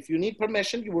yes, if you need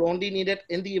permission, you will only need it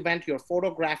in the event you're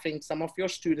photographing some of your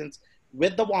students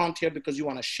with the volunteer, because you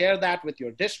want to share that with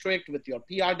your district, with your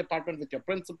PR department, with your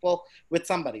principal, with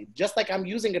somebody. Just like I'm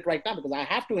using it right now, because I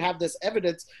have to have this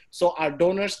evidence so our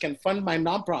donors can fund my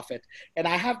nonprofit. And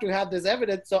I have to have this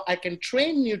evidence so I can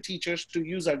train new teachers to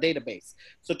use our database.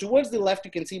 So towards the left,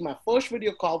 you can see my first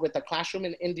video call with a classroom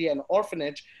in India, an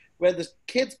orphanage, where the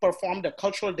kids performed a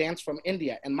cultural dance from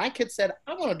India. And my kids said,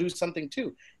 I want to do something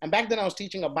too. And back then I was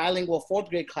teaching a bilingual 4th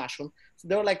grade classroom. So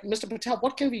they were like, Mr. Patel,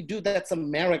 what can we do that's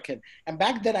American? And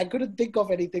back then I couldn't think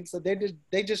of anything. So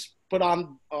they just put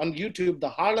on YouTube the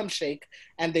Harlem Shake,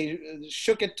 and they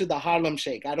shook it to the Harlem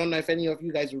Shake. I don't know if any of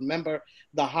you guys remember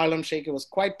the Harlem Shake. It was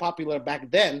quite popular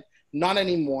back then, not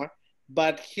anymore.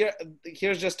 But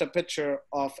here's just a picture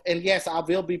of, and yes, I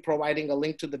will be providing a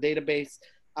link to the database.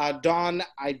 Dawn,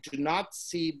 I do not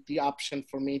see the option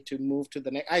for me to move to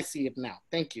the next. I see it now.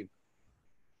 Thank you.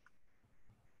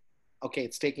 Okay,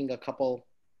 it's taking a couple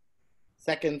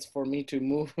seconds for me to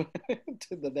move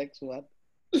to the next one.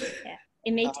 Yeah,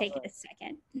 it may take a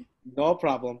second. No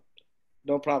problem.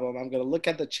 No problem. I'm going to look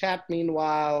at the chat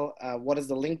meanwhile. What is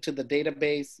the link to the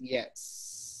database?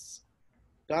 Yes.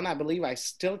 Dawn, I believe I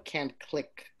still can't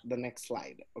click the next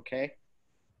slide. Okay.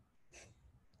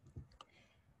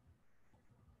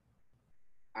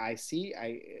 I see.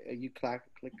 You click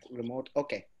remote.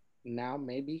 Okay, now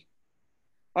maybe.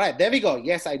 All right, there we go.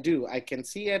 Yes, I do. I can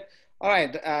see it. All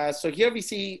right. So here we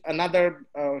see another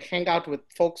hangout with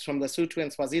folks from Lesotho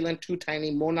and Swaziland, 2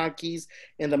 tiny monarchies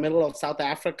in the middle of South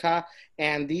Africa.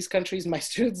 And these countries, my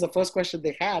students, the first question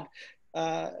they had,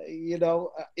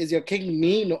 is your king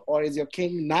mean or is your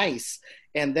king nice?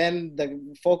 And then the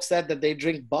folks said that they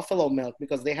drink buffalo milk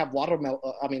because they have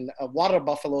water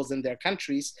buffaloes in their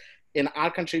countries. In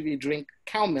our country, we drink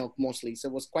cow milk mostly. So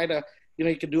it was quite a,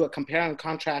 you could do a compare and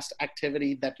contrast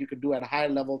activity that you could do at higher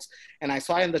levels. And I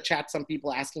saw in the chat some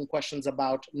people asking questions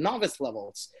about novice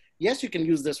levels. Yes, you can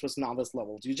use this with novice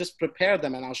levels. You just prepare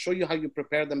them, and I'll show you how you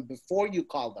prepare them before you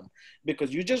call them,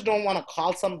 because you just don't want to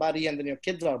call somebody and then your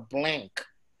kids are blank.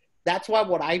 That's why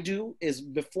what I do is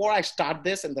before I start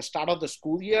this in the start of the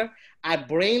school year, I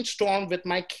brainstorm with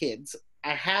my kids.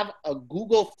 I have a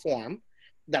Google form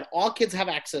that all kids have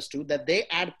access to, that they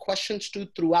add questions to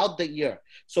throughout the year.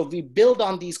 So we build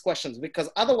on these questions, because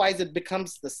otherwise it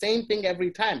becomes the same thing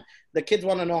every time. The kids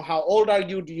want to know, how old are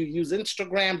you? Do you use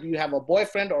Instagram? Do you have a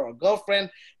boyfriend or a girlfriend?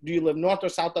 Do you live north or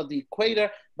south of the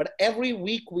equator? But every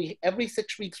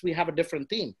 6 weeks, we have a different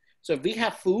theme. So if we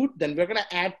have food, then we're going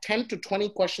to add 10 to 20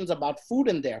 questions about food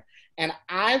in there. And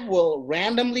I will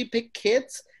randomly pick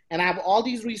kids, and I have all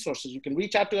these resources. You can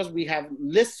reach out to us. We have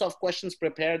lists of questions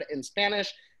prepared in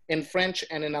Spanish, in French,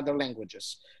 and in other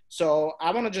languages. So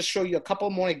I want to just show you a couple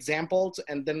more examples,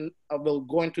 and then we'll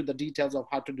go into the details of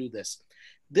how to do this.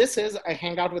 This is a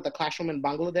hangout with a classroom in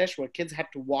Bangladesh where kids had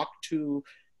to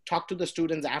talk to the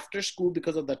students after school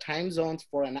because of the time zones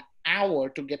for an hour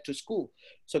to get to school.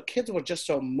 So kids were just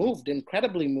so moved,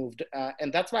 incredibly moved.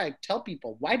 And that's why I tell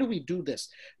people, why do we do this?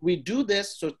 We do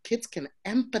this so kids can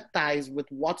empathize with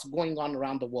what's going on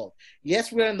around the world.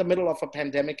 Yes, we're in the middle of a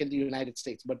pandemic in the United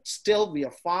States, but still we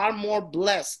are far more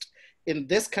blessed in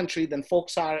this country than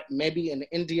folks are maybe in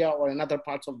India or in other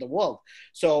parts of the world.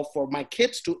 So for my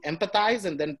kids to empathize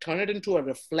and then turn it into a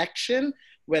reflection,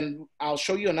 when I'll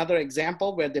show you another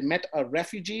example where they met a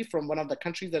refugee from one of the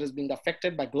countries that is being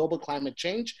affected by global climate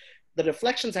change. The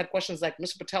reflections had questions like,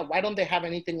 Mr. Patel, why don't they have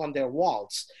anything on their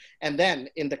walls? And then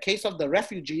in the case of the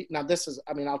refugee, now this is,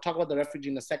 I'll talk about the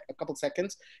refugee in a couple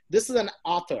seconds. This is an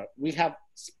author. We have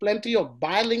plenty of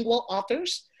bilingual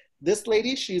authors. This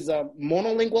lady, she's a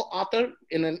monolingual author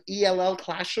in an ELL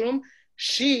classroom.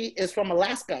 She is from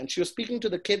Alaska, and she was speaking to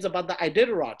the kids about the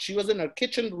Iditarod. She was in her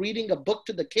kitchen reading a book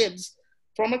to the kids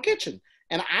from her kitchen.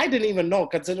 And I didn't even know,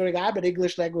 considering I'm an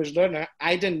English language learner,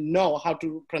 I didn't know how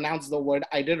to pronounce the word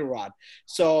Iditarod.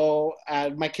 So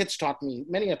my kids taught me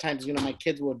many a times, my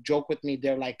kids would joke with me.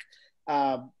 They're like,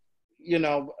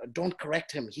 don't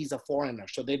correct him. He's a foreigner.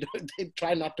 So they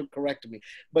try not to correct me.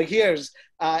 But here's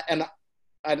an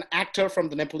actor from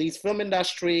the Nepalese film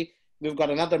industry. We've got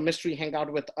another mystery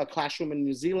hangout with a classroom in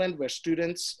New Zealand where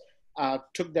students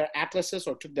took their atlases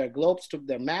or took their globes, took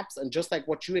their maps, and just like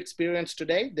what you experienced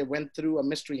today, they went through a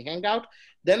mystery hangout.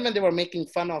 Then when they were making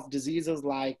fun of diseases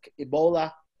like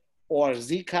Ebola or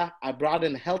Zika, I brought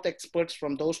in health experts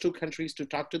from those 2 countries to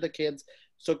talk to the kids,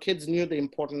 so kids knew the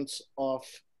importance of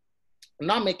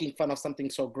not making fun of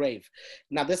something so grave.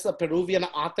 Now, this is a Peruvian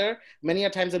author. Many a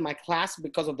times in my class,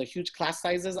 because of the huge class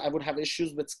sizes, I would have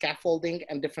issues with scaffolding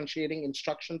and differentiating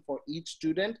instruction for each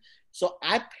student. So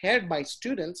I paired my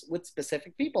students with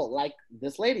specific people, like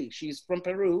this lady. She's from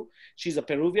Peru. She's a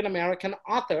Peruvian American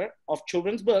author of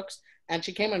children's books. And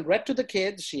she came and read to the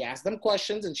kids. She asked them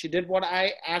questions, and she did what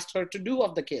I asked her to do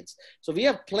of the kids. So we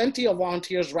have plenty of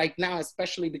volunteers right now,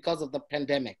 especially because of the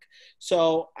pandemic.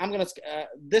 So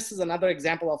this is another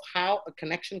example of how a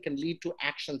connection can lead to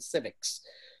action civics.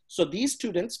 So these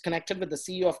students connected with the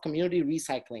CEO of Community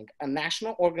Recycling, a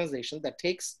national organization that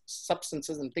takes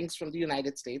substances and things from the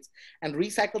United States and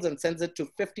recycles and sends it to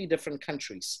 50 different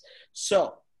countries.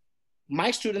 So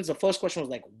my students, the first question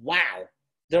was like, wow.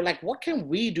 They're like, what can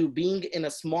we do being in a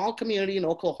small community in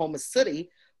Oklahoma City?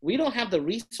 We don't have the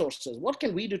resources. What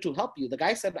can we do to help you? The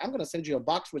guy said, I'm going to send you a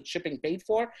box with shipping paid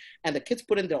for. And the kids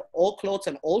put in their old clothes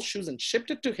and old shoes and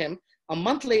shipped it to him. A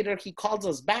month later, he calls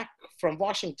us back from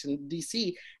Washington,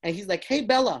 D.C. And he's like, hey,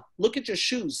 Bella, look at your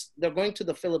shoes. They're going to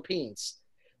the Philippines.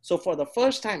 So for the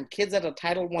first time, kids at a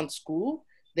Title I school,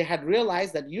 they had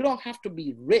realized that you don't have to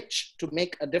be rich to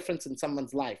make a difference in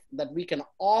someone's life, that we can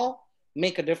all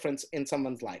make a difference in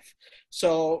someone's life.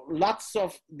 So lots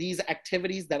of these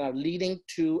activities that are leading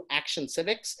to action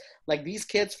civics, like these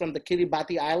kids from the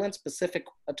Kiribati Islands, Pacific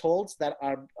atolls that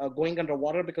are going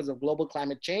underwater because of global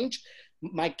climate change.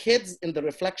 My kids in the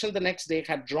reflection the next day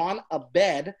had drawn a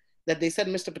bed that they said,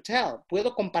 Mr. Patel,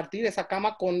 ¿puedo compartir esa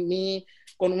cama con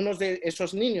unos de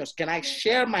esos niños? Can I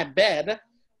share my bed?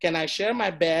 Can I share my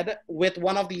bed with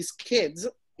one of these kids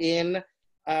in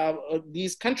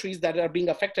these countries that are being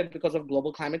affected because of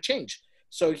global climate change?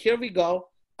 So here we go.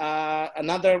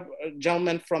 Another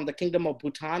gentleman from the Kingdom of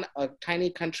Bhutan, a tiny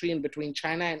country in between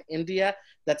China and India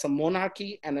that's a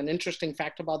monarchy. And an interesting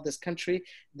fact about this country,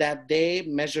 that they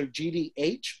measure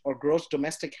GDH, or gross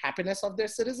domestic happiness of their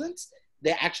citizens.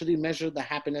 They actually measure the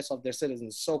happiness of their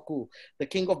citizens. So cool. The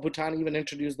King of Bhutan even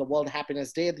introduced the World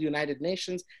Happiness Day at the United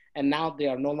Nations, and now they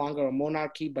are no longer a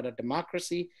monarchy, but a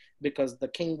democracy, because the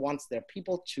king wants their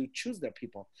people to choose their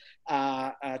people,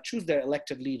 choose their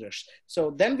elected leaders.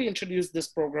 So then we introduced this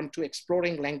program to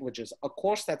Exploring Languages, a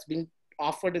course that's being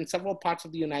offered in several parts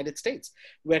of the United States,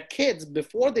 where kids,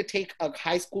 before they take a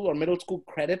high school or middle school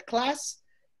credit class,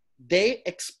 they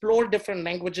explore different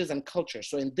languages and cultures.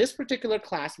 So in this particular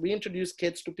class, we introduced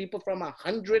kids to people from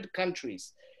 100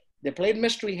 countries. They played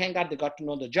mystery hangout, they got to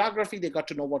know the geography, they got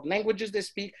to know what languages they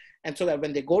speak. And so that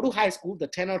when they go to high school, the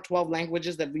 10 or 12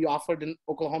 languages that we offered in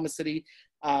Oklahoma City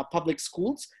public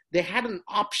schools, they had an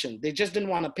option. They just didn't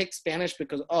want to pick Spanish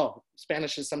because, oh,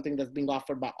 Spanish is something that's being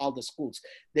offered by all the schools.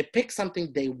 They picked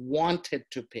something they wanted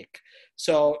to pick.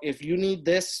 So if you need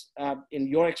this in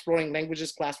your Exploring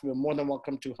Languages class, we're more than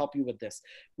welcome to help you with this.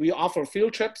 We offer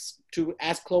field trips to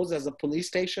as close as a police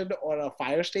station or a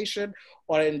fire station,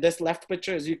 or in this left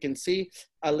picture, as you can see,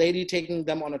 a lady taking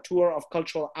them on a tour of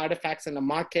cultural artifacts in a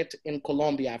market in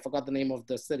Colombia. I forgot the name of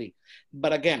the city.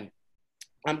 But again,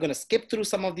 I'm going to skip through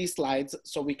some of these slides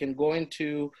so we can go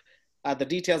into the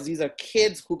details. These are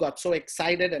kids who got so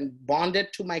excited and bonded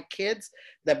to my kids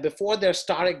that before their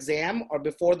STAR exam or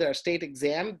before their state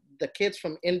exam, the kids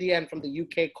from India and from the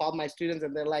UK called my students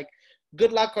and they're like,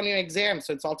 good luck on your exam.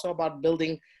 So it's also about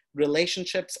building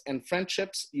relationships and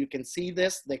friendships. You can see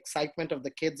this, the excitement of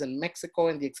the kids in Mexico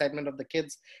and the excitement of the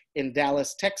kids in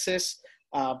Dallas, Texas.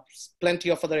 Plenty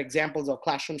of other examples of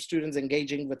classroom students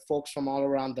engaging with folks from all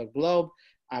around the globe.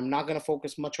 I'm not going to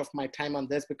focus much of my time on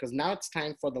this because now it's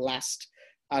time for the last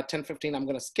 10, 15. I'm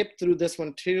going to skip through this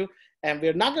one too. And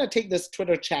we're not going to take this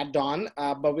Twitter chat, Dawn,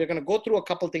 but we're going to go through a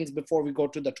couple things before we go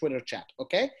to the Twitter chat,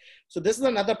 okay? So this is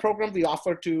another program we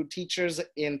offer to teachers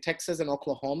in Texas and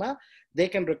Oklahoma. They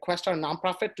can request our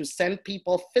nonprofit to send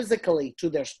people physically to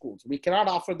their schools. We cannot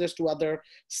offer this to other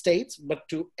states, but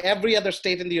to every other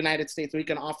state in the United States, we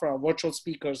can offer our virtual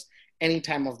speakers any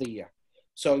time of the year.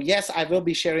 So yes, I will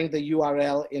be sharing the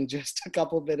URL in just a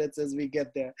couple minutes as we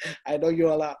get there. I know you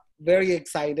all are very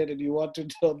excited and you want to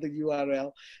know the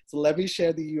URL. So let me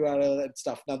share the URL and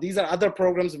stuff. Now, these are other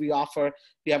programs we offer.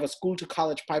 We have a school to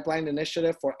college pipeline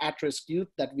initiative for at-risk youth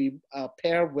that we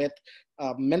pair with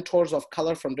mentors of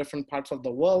color from different parts of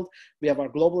the world. We have our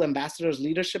Global Ambassadors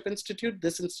Leadership Institute.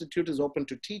 This institute is open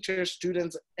to teachers,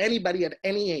 students, anybody at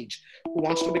any age who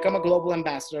wants to become a global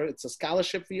ambassador. It's a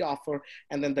scholarship we offer.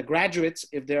 And then the graduates,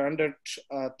 if they're under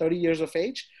 30 years of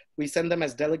age, we send them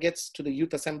as delegates to the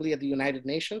Youth Assembly at the United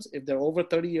Nations. If they're over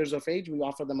 30 years of age, we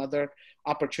offer them other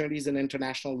opportunities in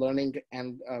international learning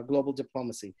and global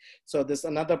diplomacy. So this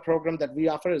another program that we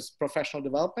offer is professional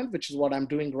development, which is what I'm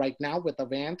doing right now with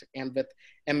Avant and with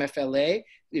MFLA.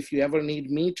 If you ever need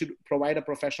me to provide a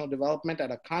professional development at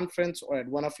a conference or at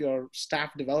one of your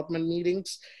staff development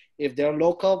meetings, If they're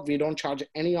local, we don't charge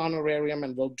any honorarium,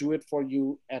 and we'll do it for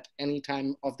you at any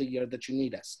time of the year that you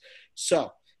need us.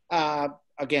 So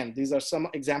again, these are some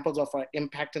examples of our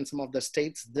impact in some of the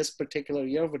states this particular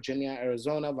year: Virginia,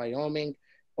 Arizona, Wyoming,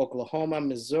 Oklahoma,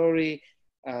 Missouri,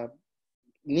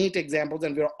 neat examples.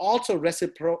 And we're also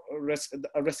reciprocity,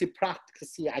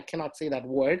 I cannot say that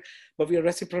word, but we are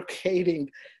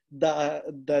reciprocating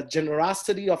the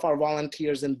generosity of our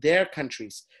volunteers in their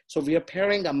countries. So we are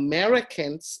pairing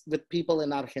Americans with people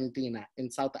in Argentina,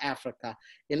 in South Africa,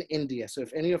 in India. So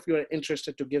if any of you are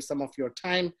interested to give some of your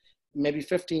time, maybe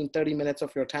 15, 30 minutes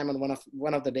of your time on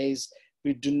one of the days,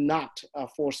 we do not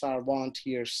force our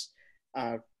volunteers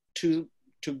to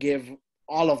give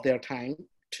all of their time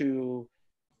to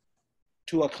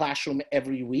a classroom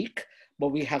every week. But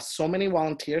we have so many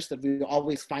volunteers that we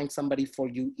always find somebody for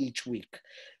you each week.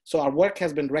 So our work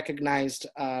has been recognized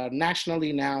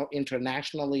nationally now,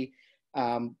 internationally.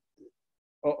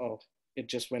 It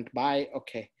just went by.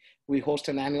 Okay. We host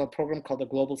an annual program called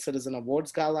the Global Citizen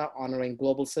Awards Gala, honoring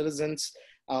global citizens,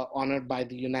 honored by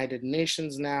the United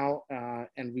Nations now.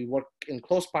 And we work in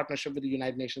close partnership with the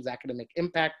United Nations Academic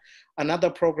Impact. Another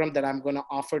program that I'm going to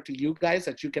offer to you guys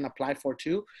that you can apply for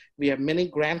too. We have mini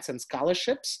grants and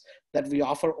scholarships that we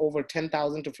offer, over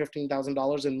 $10,000 to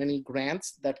 $15,000 in mini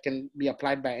grants that can be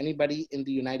applied by anybody in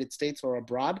the United States or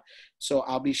abroad. So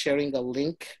I'll be sharing a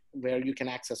link where you can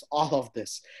access all of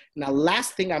this. Now,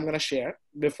 last thing I'm going to share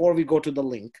before we go to the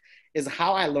link is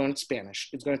how I learned Spanish.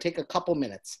 It's going to take a couple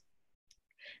minutes.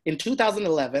 In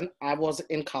 2011, I was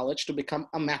in college to become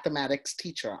a mathematics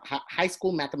teacher, high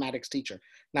school mathematics teacher.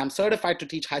 Now I'm certified to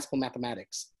teach high school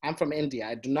mathematics. I'm from India.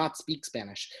 I do not speak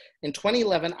Spanish. In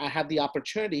 2011, I had the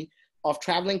opportunity of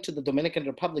traveling to the Dominican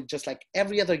Republic, just like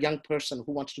every other young person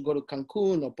who wants to go to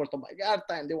Cancun or Puerto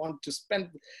Vallarta and they want to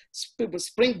spend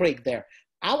spring break there.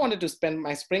 I wanted to spend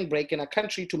my spring break in a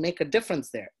country to make a difference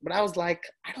there. But I was like,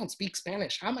 I don't speak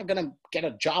Spanish. How am I going to get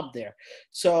a job there?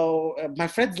 So my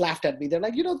friends laughed at me. They're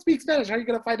like, you don't speak Spanish. How are you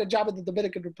going to find a job in the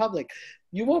Dominican Republic?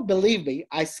 You won't believe me.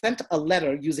 I sent a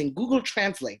letter using Google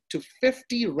Translate to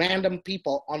 50 random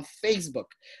people on Facebook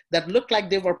that looked like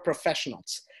they were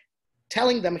professionals,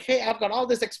 telling them, hey, I've got all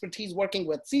this expertise working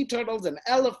with sea turtles and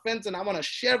elephants, and I want to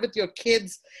share with your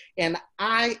kids, and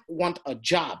I want a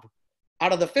job.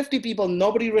 Out of the 50 people,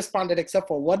 nobody responded except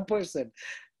for one person,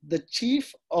 the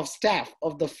chief of staff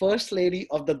of the First Lady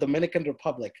of the Dominican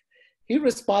Republic. He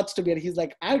responds to me and he's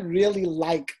like, I really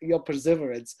like your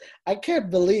perseverance. I can't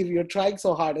believe you're trying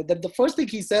so hard. And then the first thing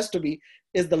he says to me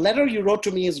is, the letter you wrote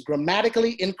to me is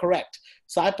grammatically incorrect.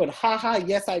 So I put, haha,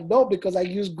 yes, I know, because I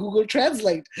use Google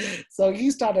Translate. So he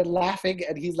started laughing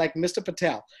and he's like, Mr.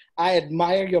 Patel, I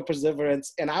admire your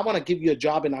perseverance and I want to give you a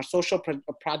job in our social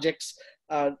projects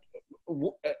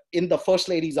in the First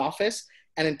Lady's office.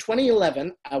 And in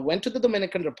 2011, I went to the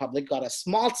Dominican Republic, got a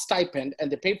small stipend, and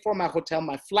they paid for my hotel,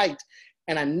 my flight,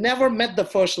 and I never met the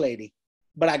First Lady.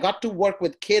 But I got to work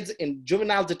with kids in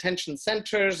juvenile detention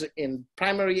centers, in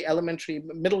primary, elementary,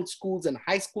 middle schools, and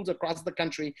high schools across the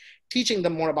country, teaching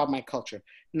them more about my culture.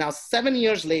 Now, 7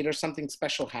 years later, something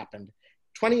special happened.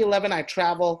 2011, I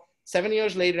travel. 7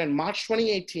 years later, in March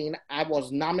 2018, I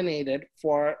was nominated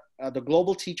for the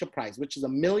Global Teacher Prize, which is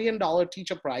 $1 million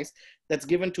teacher prize that's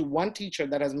given to one teacher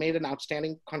that has made an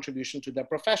outstanding contribution to their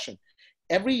profession.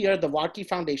 Every year, the Warkey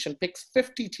Foundation picks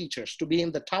 50 teachers to be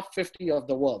in the top 50 of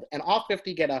the world, and all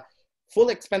 50 get a full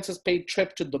expenses paid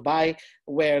trip to Dubai,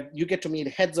 where you get to meet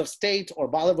heads of state or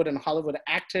Bollywood and Hollywood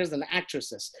actors and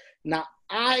actresses. Now,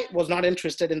 I was not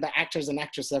interested in the actors and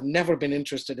actresses. I've never been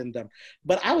interested in them.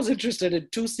 But I was interested in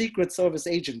two Secret Service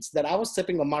agents that I was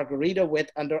sipping a margarita with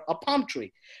under a palm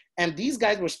tree. And these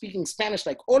guys were speaking Spanish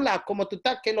like, hola, ¿cómo tú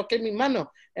estás? ¿Qué lo que mi mano?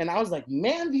 And I was like,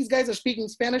 man, these guys are speaking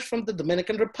Spanish from the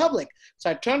Dominican Republic. So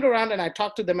I turned around and I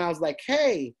talked to them. I was like,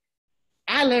 hey,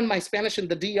 I learned my Spanish in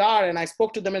the DR and I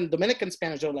spoke to them in Dominican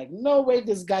Spanish. They were like, no way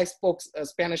this guy spoke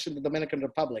Spanish in the Dominican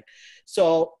Republic.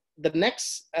 So the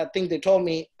next thing they told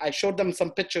me, I showed them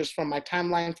some pictures from my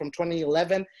timeline from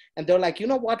 2011. And they're like, you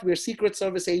know what? We're Secret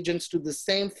Service agents to the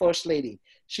same First Lady.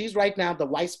 She's right now the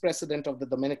Vice President of the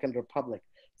Dominican Republic.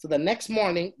 So the next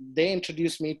morning, they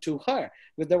introduced me to her.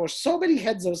 Because there were so many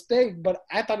heads of state, but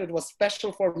I thought it was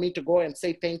special for me to go and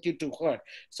say thank you to her.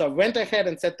 So I went ahead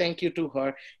and said thank you to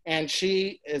her. And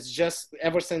she is just,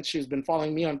 ever since, she's been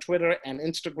following me on Twitter and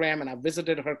Instagram, and I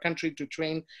visited her country to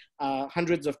train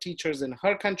hundreds of teachers in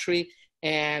her country.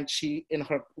 And she, in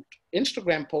her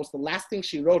Instagram post, the last thing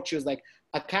she wrote, she was like,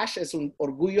 Akash es un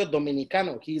orgullo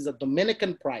dominicano. He's a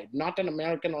Dominican pride, not an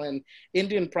American or an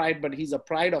Indian pride, but he's a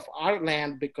pride of our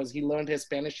land because he learned his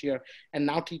Spanish here and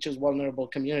now teaches vulnerable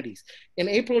communities. In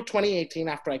April 2018,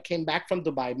 after I came back from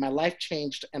Dubai, my life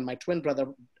changed and my twin brother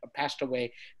passed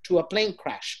away to a plane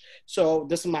crash. So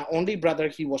this is my only brother.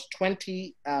 He was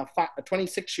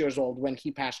 26 years old when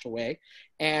he passed away.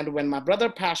 And when my brother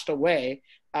passed away,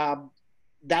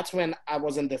 that's when I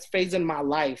was in this phase in my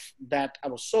life that I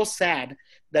was so sad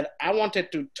that I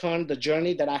wanted to turn the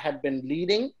journey that I had been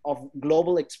leading of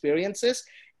global experiences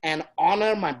and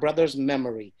honor my brother's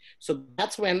memory. So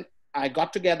that's when I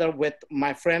got together with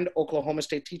my friend, Oklahoma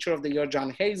State Teacher of the Year,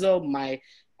 John Hazel, my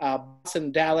boss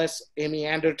in Dallas, Amy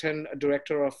Anderton,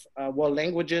 Director of World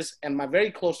Languages, and my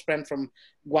very close friend from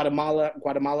Guatemala,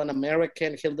 Guatemalan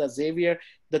American, Hilda Xavier.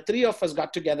 The three of us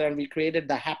got together and we created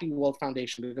the Happy World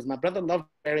Foundation because my brother loved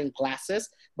wearing glasses,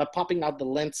 but popping out the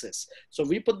lenses. So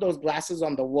we put those glasses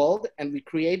on the world and we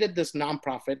created this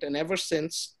nonprofit. And ever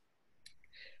since,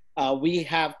 we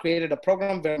have created a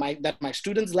program where that my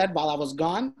students led while I was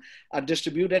gone,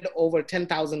 distributed over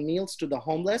 10,000 meals to the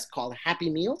homeless called Happy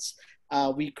Meals.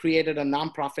 We created a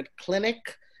nonprofit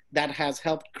clinic that has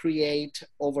helped create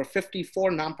over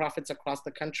 54 nonprofits across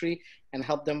the country and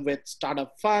help them with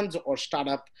startup funds or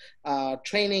startup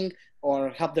training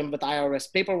or help them with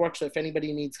IRS paperwork. So if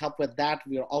anybody needs help with that,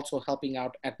 we are also helping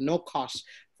out at no cost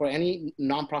for any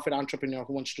nonprofit entrepreneur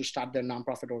who wants to start their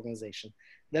nonprofit organization.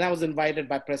 Then I was invited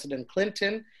by President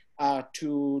Clinton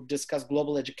to discuss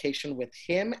global education with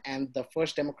him and the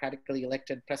first democratically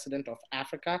elected president of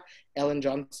Africa, Ellen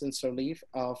Johnson Sirleaf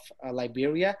of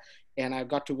Liberia. And I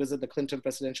got to visit the Clinton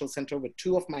Presidential Center with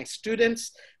two of my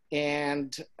students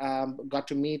and got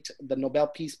to meet the Nobel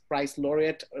Peace Prize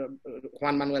laureate,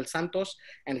 Juan Manuel Santos.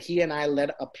 And he and I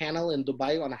led a panel in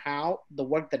Dubai on how the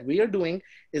work that we are doing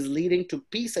is leading to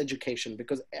peace education,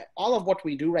 because all of what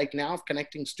we do right now of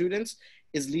connecting students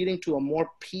is leading to a more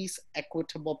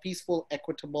peaceful,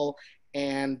 equitable,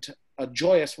 and a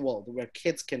joyous world where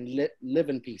kids can live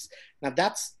in peace. Now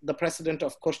that's the president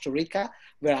of Costa Rica,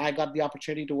 where I got the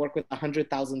opportunity to work with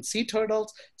 100,000 sea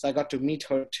turtles. So I got to meet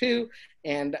her too.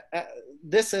 And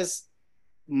this is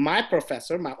my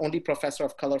professor, my only professor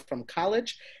of color from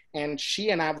college. And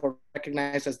she and I were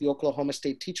recognized as the Oklahoma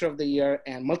State Teacher of the Year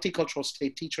and Multicultural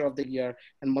State Teacher of the Year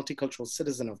and Multicultural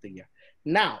Citizen of the Year.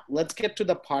 Now, let's get to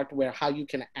the part where how you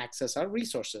can access our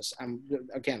resources.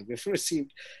 Again, we've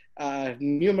received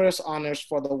numerous honors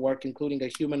for the work, including a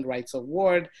Human Rights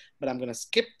Award, but I'm gonna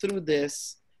skip through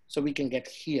this so we can get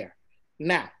here.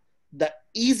 Now, the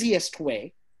easiest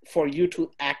way for you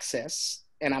to access,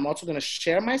 and I'm also gonna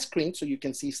share my screen so you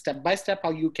can see step-by-step how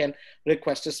you can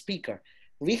request a speaker.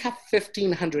 We have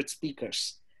 1,500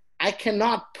 speakers. I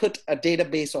cannot put a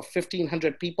database of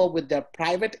 1,500 people with their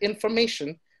private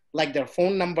information like their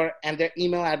phone number and their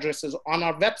email addresses on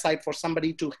our website for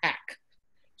somebody to hack.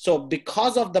 So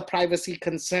because of the privacy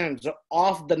concerns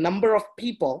of the number of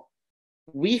people,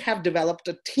 we have developed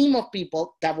a team of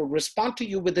people that will respond to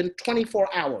you within 24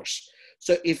 hours.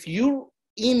 So if you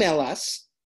email us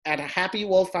at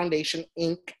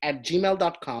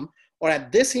happyworldfoundationinc@gmail.com or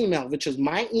at this email, which is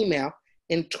my email,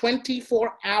 in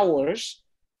 24 hours,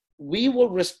 we will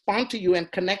respond to you and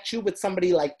connect you with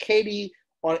somebody like Katie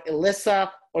or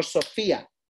Alyssa or Sophia.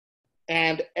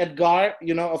 And Edgar,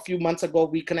 you know, a few months ago,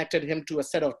 we connected him to a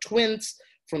set of twins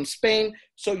from Spain.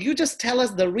 So you just tell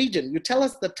us the region, you tell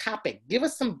us the topic, give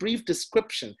us some brief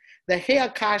description that, hey,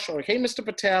 Akash, or hey, Mr.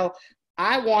 Patel,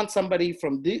 I want somebody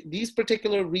from these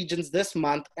particular regions this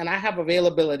month, and I have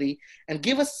availability, and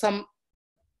give us some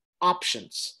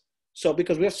options. So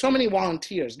because we have so many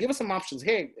volunteers, give us some options.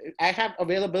 Hey, I have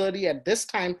availability at this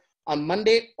time on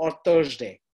Monday or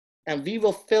Thursday. And we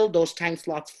will fill those time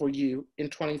slots for you in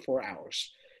 24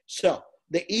 hours. So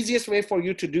the easiest way for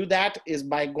you to do that is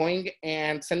by going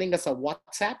and sending us a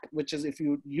WhatsApp, which is, if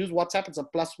you use WhatsApp, it's a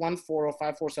 +1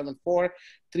 405 474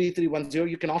 3310.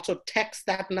 You can also text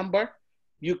that number.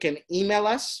 You can email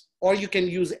us, or you can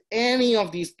use any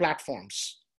of these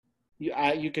platforms.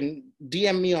 You can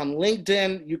DM me on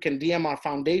LinkedIn. You can DM our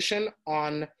foundation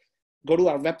go to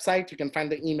our website. You can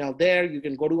find the email there. You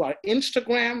can go to our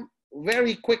Instagram.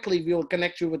 Very quickly, we will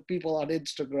connect you with people on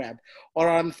Instagram or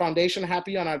on Foundation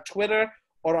Happy on our Twitter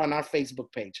or on our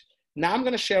Facebook page. Now I'm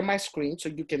going to share my screen so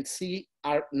you can see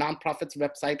our nonprofit's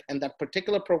website and that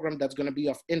particular program that's going to be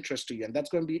of interest to you. And that's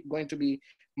going to be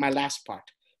my last part.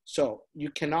 So you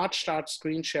cannot start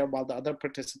screen share while the other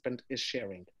participant is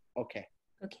sharing. Okay.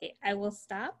 Okay, I will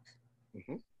stop.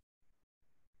 Mm-hmm.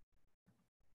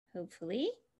 Hopefully,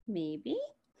 maybe.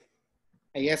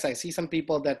 Yes, I see some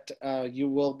people that you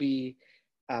will be,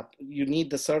 you need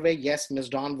the survey. Yes, Ms.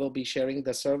 Dawn will be sharing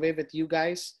the survey with you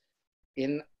guys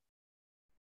in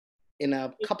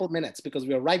a couple minutes because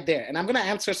we're right there. And I'm going to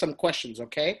answer some questions,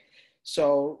 okay?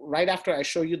 So right after I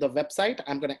show you the website,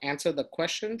 I'm going to answer the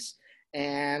questions.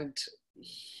 And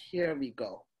here we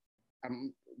go.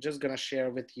 I'm just going to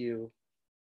share with you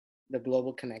the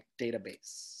Global Connect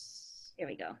database. Here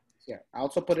we go. Here, I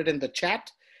also put it in the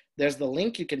chat. There's the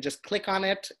link. You can just click on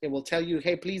it. It will tell you,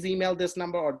 hey, please email this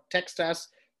number or text us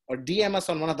or DM us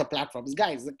on one of the platforms.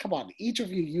 Guys, come on. Each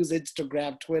of you use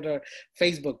Instagram, Twitter,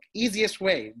 Facebook. Easiest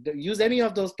way. Use any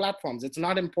of those platforms. It's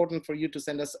not important for you to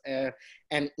send us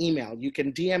an email. You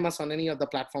can DM us on any of the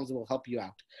platforms that will help you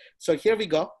out. So here we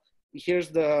go. Here's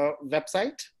the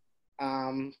website.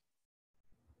 I'll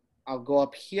go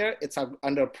up here. It's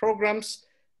under programs.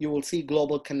 You will see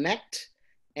Global Connect.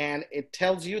 And it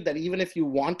tells you that even if you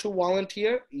want to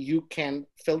volunteer, you can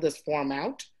fill this form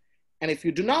out. And if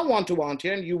you do not want to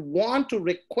volunteer and you want to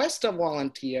request a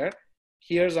volunteer,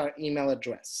 here's our email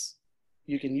address.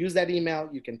 You can use that email,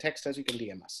 you can text us, you can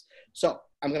DM us. So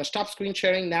I'm gonna stop screen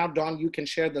sharing now. Dawn, you can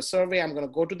share the survey. I'm gonna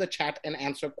go to the chat and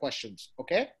answer questions,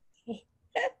 okay?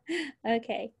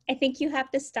 Okay, I think you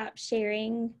have to stop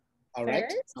sharing. All right,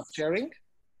 first. stop sharing.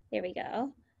 There we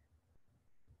go.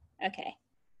 Okay.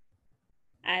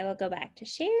 I will go back to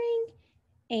sharing.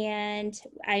 And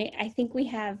I think we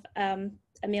have a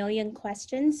million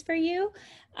questions for you.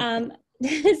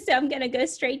 So I'm going to go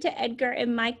straight to Edgar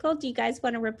and Michael. Do you guys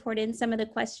want to report in some of the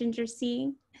questions you're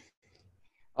seeing?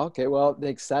 Okay, well, the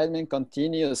excitement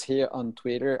continues here on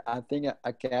Twitter. I think,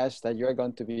 Akash, that you're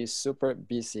going to be super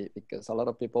busy because a lot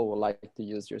of people would like to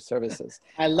use your services.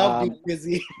 I love being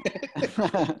busy.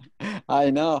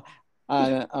 I know.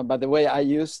 By the way, I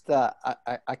used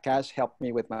Akash helped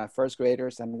me with my first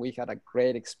graders, and we had a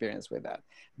great experience with that.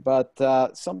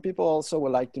 But some people also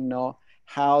would like to know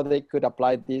how they could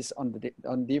apply this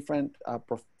on different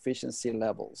proficiency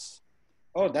levels.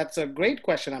 Oh, that's a great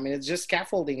question. I mean, it's just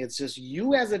scaffolding. It's just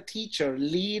you as a teacher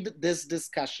lead this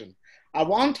discussion. Our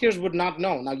volunteers would not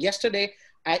know. Now, yesterday,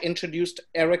 I introduced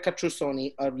Erica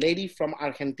Trusoni, a lady from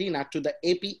Argentina, to the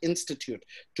AP Institute,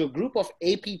 to a group of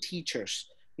AP teachers.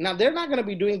 Now, they're not going to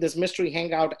be doing this mystery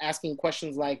hangout, asking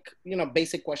questions like, you know,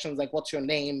 basic questions like what's your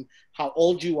name, how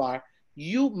old you are.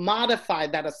 You modify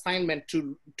that assignment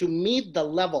to meet the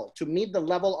level,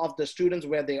 of the students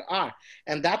where they are.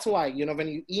 And that's why, you know, when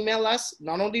you email us,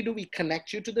 not only do we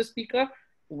connect you to the speaker,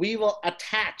 we will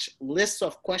attach lists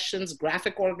of questions,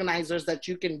 graphic organizers that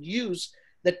you can use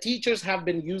that teachers have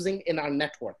been using in our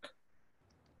network.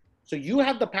 So you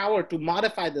have the power to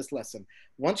modify this lesson.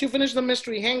 Once you finish the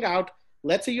mystery hangout,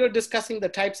 let's say you're discussing the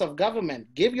types of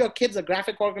government. Give your kids a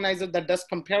graphic organizer that does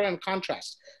compare and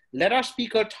contrast. Let our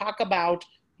speaker talk about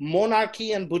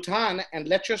monarchy in Bhutan and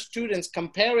let your students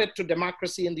compare it to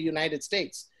democracy in the United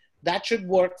States. That should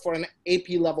work for an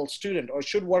AP level student, or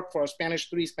should work for a Spanish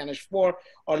 3, Spanish 4,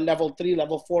 or level 3,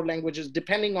 level 4 languages,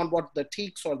 depending on what the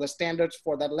TEKS or the standards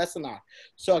for that lesson are.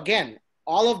 So again,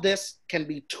 all of this can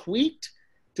be tweaked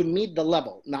to meet the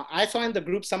level. Now, I saw in the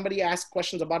group somebody asked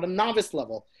questions about a novice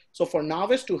level. So for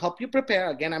novice, to help you prepare,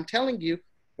 again, I'm telling you,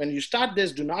 when you start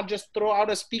this, do not just throw out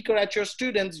a speaker at your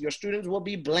students. Your students will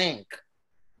be blank.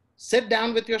 Sit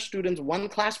down with your students, one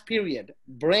class period,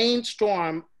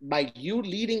 brainstorm. By you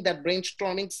leading that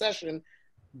brainstorming session,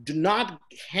 do not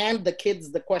hand the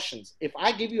kids the questions. If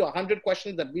I give you 100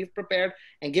 questions that we've prepared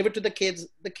and give it to the kids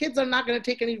are not going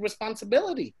to take any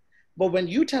responsibility. But when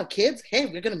you tell kids, hey,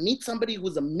 we're going to meet somebody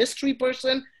who's a mystery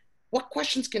person, what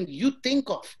questions can you think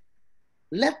of?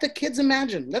 Let the kids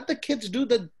imagine. Let the kids do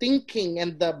the thinking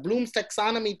and the Bloom's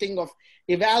taxonomy thing of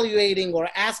evaluating or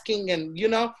asking, and, you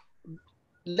know,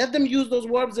 let them use those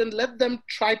verbs and let them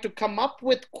try to come up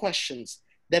with questions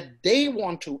that they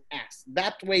want to ask.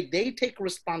 That way they take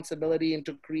responsibility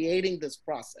into creating this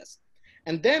process.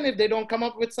 And then if they don't come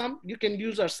up with some, you can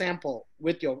use our sample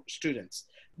with your students.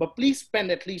 But please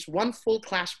spend at least one full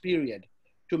class period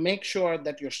to make sure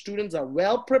that your students are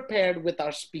well prepared with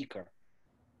our speaker.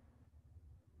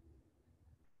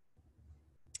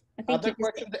 Other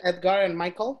questions, Edgar and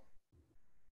Michael?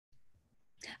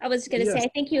 I was going to Yes. say, I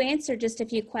think you answered just a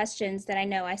few questions that I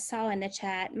know I saw in the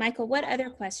chat. Michael, what other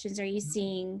questions are you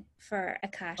seeing for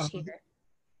Akash here?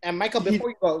 And Michael, before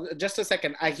you go, just a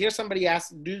second. I hear somebody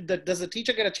ask, does the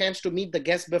teacher get a chance to meet the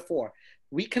guest before?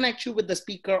 We connect you with the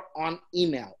speaker on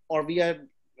email or via,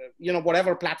 you know,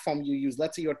 whatever platform you use.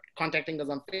 Let's say you're contacting us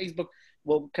on Facebook.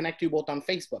 We'll connect you both on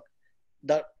Facebook.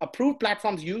 The approved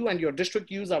platforms you and your district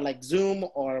use are like Zoom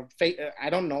or I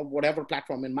don't know, whatever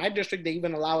platform. In my district, they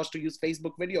even allow us to use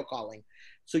Facebook video calling.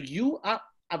 So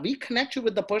we connect you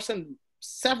with the person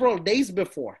several days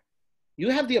before. You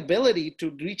have the ability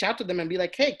to reach out to them and be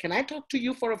like, hey, can I talk to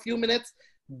you for a few minutes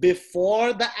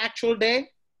before the actual day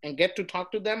and get to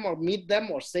talk to them or meet them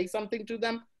or say something to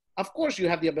them? Of course, you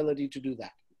have the ability to do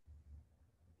that.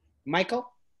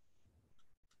 Michael?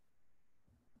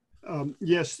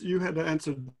 Yes, you had to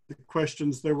answer the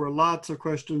questions. There were lots of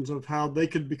questions of how they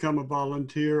could become a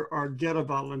volunteer or get a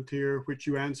volunteer, which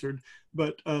you answered.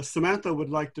 But Samantha would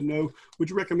like to know, would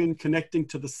you recommend connecting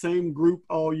to the same group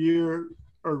all year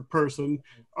or person,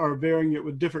 or varying it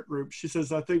with different groups? She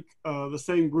says, I think the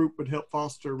same group would help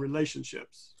foster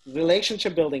relationships.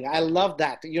 Relationship building. I love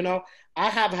that. You know, I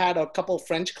have had a couple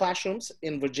French classrooms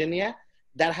in Virginia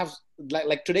that have,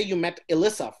 like today you met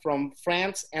Elissa from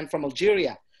France and from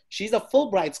Algeria. She's a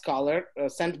Fulbright scholar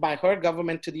sent by her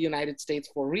government to the United States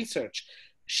for research.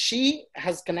 She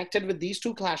has connected with these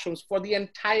two classrooms for the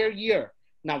entire year.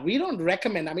 Now, we don't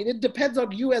recommend, I mean, it depends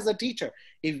on you as a teacher.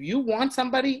 If you want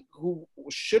somebody who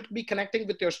should be connecting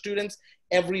with your students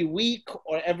every week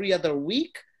or every other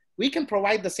week, we can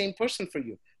provide the same person for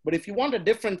you. But if you want a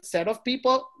different set of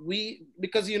people,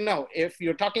 because you know, if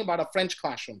you're talking about a French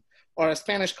classroom or a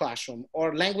Spanish classroom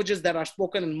or languages that are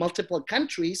spoken in multiple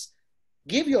countries,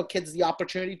 give your kids the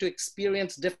opportunity to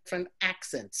experience different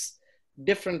accents,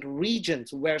 different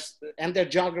regions and their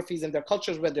geographies and their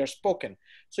cultures where they're spoken.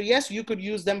 So yes, you could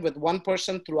use them with one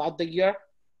person throughout the year,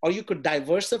 or you could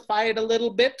diversify it a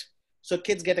little bit so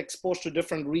kids get exposed to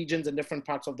different regions and different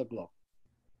parts of the globe.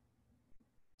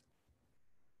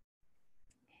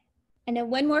 And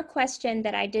then one more question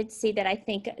that I did see that I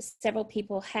think several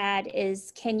people had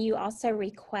is, can you also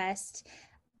request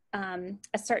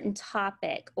a certain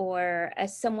topic or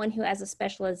someone who has a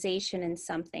specialization in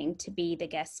something to be the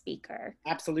guest speaker?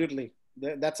 Absolutely.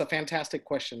 That's a fantastic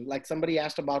question. Like somebody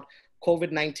asked about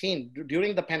COVID-19.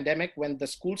 During the pandemic, when the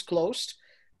schools closed,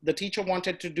 the teacher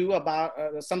wanted to do about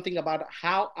something about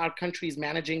how our country is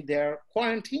managing their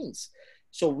quarantines.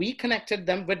 So we connected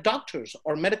them with doctors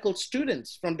or medical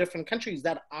students from different countries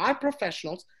that are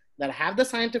professionals, that have the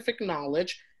scientific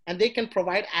knowledge, and they can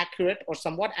provide accurate or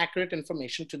somewhat accurate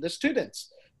information to the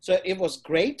students. So it was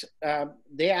great.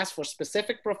 They asked for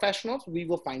specific professionals. We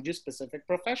will find you specific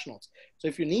professionals. So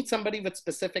if you need somebody with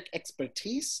specific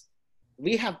expertise,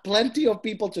 we have plenty of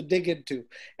people to dig into.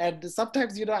 And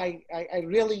sometimes, you know, I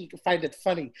really find it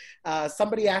funny.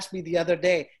 Somebody asked me the other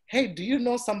day, hey, do you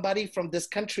know somebody from this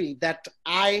country that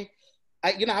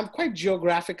you know, I'm quite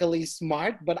geographically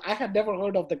smart, but I had never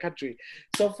heard of the country.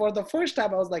 So for the first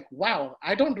time, I was like, wow,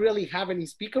 I don't really have any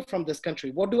speaker from this country.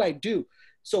 What do I do?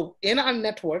 So in our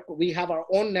network, we have our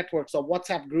own networks of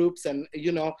WhatsApp groups and,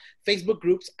 you know, Facebook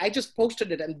groups. I just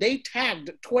posted it and they tagged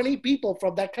 20 people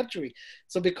from that country.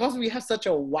 So because we have such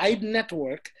a wide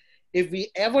network, if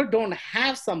we ever don't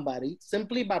have somebody,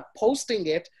 simply by posting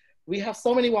it, we have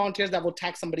so many volunteers that will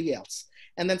tag somebody else.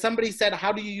 And then somebody said,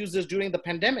 how do you use this during the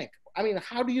pandemic? I mean,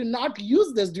 how do you not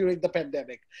use this during the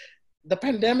pandemic? The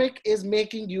pandemic is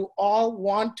making you all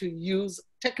want to use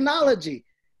technology.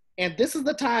 And this is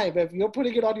the time, if you're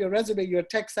putting it on your resume, you're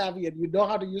tech savvy and you know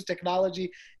how to use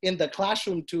technology in the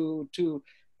classroom to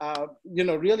you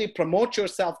know, really promote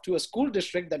yourself to a school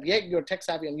district that, yeah, you're tech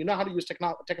savvy and you know how to use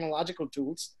technological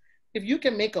tools. If you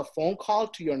can make a phone call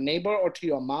to your neighbor or to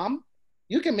your mom,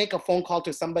 you can make a phone call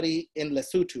to somebody in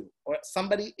Lesotho or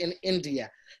somebody in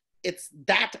India. It's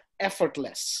that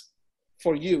effortless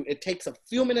for you. It takes a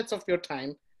few minutes of your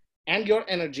time and your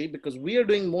energy because we are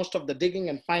doing most of the digging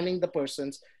and finding the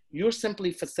persons. You're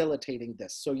simply facilitating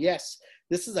this. So yes,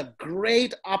 this is a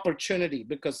great opportunity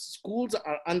because schools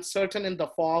are uncertain in the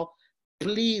fall.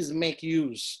 Please make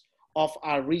use of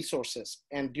our resources.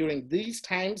 And during these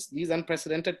times, these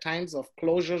unprecedented times of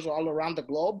closures all around the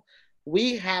globe,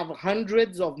 we have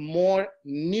hundreds of more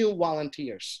new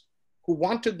volunteers who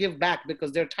want to give back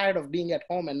because they're tired of being at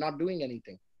home and not doing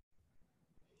anything.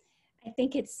 I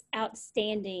think it's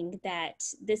outstanding that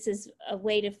this is a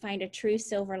way to find a true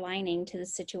silver lining to the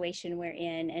situation we're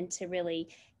in and to really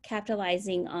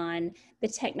capitalizing on the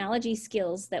technology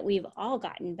skills that we've all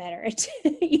gotten better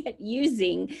at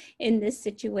using in this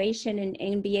situation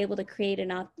and be able to create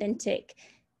an authentic,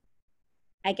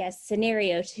 I guess,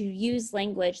 scenario to use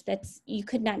language that's, you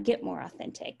could not get more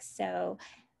authentic. So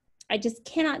I just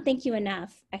cannot thank you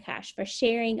enough, Akash, for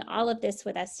sharing all of this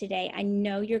with us today. I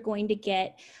know you're going to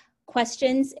get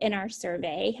questions in our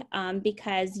survey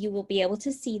because you will be able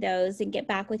to see those and get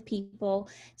back with people.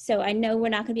 So I know we're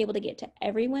not going to be able to get to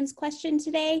everyone's question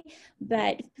today,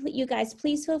 but you guys,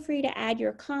 please feel free to add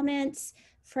your comments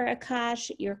for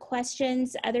Akash, your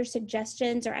questions, other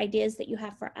suggestions or ideas that you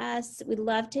have for us. We'd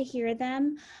love to hear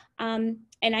them.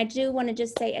 And I do want to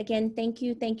just say again, thank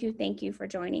you for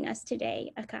joining us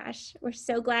today, Akash. We're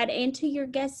so glad. And to your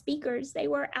guest speakers, they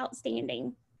were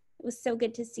outstanding. It was so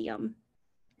good to see them.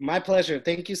 My pleasure.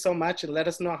 Thank you so much. And let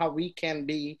us know how we can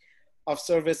be of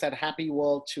service at Happy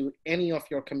World to any of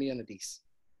your communities.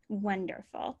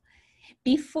 Wonderful.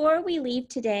 Before we leave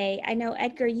today, I know,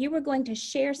 Edgar, you were going to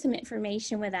share some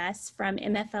information with us from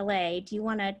MFLA. Do you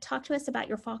want to talk to us about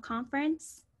your fall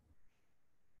conference?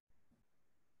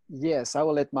 Yes, I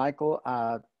will let Michael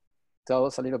tell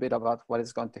us a little bit about what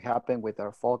is going to happen with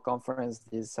our fall conference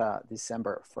this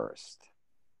December 1st.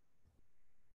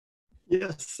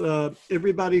 Yes,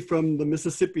 everybody from the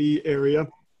Mississippi area,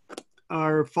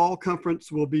 our fall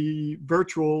conference will be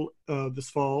virtual this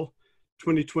fall,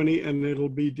 2020, and it'll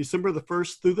be December the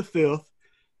 1st through the 5th.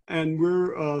 And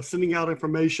we're sending out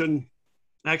information.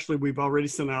 Actually, we've already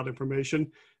sent out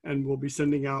information, and we'll be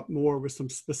sending out more with some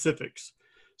specifics.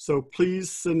 So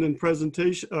please send in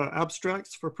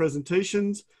abstracts for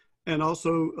presentations, and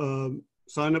also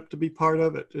sign up to be part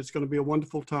of it. It's going to be a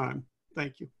wonderful time.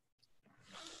 Thank you.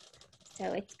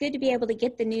 So it's good to be able to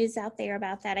get the news out there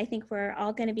about that. I think we're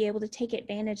all going to be able to take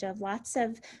advantage of lots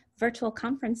of virtual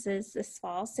conferences this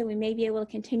fall. So we may be able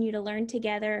to continue to learn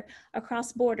together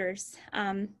across borders,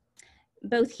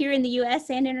 both here in the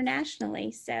US and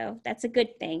internationally. So that's a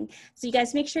good thing. So you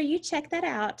guys make sure you check that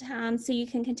out so you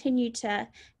can continue to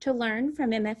learn from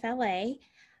MFLA.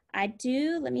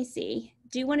 Do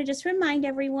want to just remind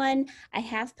everyone, I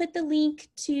have put the link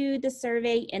to the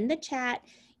survey in the chat.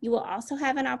 You will also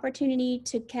have an opportunity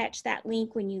to catch that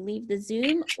link when you leave the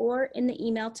Zoom or in the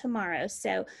email tomorrow.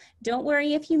 So don't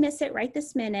worry if you miss it right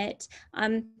this minute.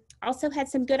 Also had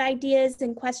some good ideas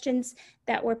and questions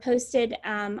that were posted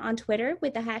on Twitter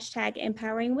with the hashtag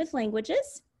Empowering with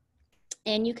Languages.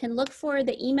 And you can look for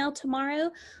the email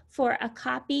tomorrow for a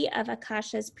copy of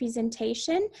Akash's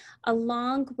presentation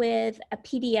along with a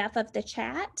PDF of the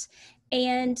chat.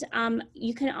 And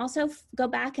you can also go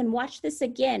back and watch this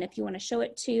again if you want to show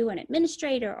it to an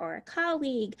administrator or a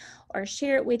colleague or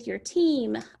share it with your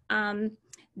team.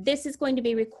 This is going to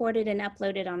be recorded and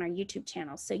uploaded on our YouTube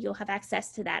channel, so you'll have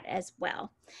access to that as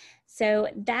well. So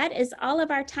that is all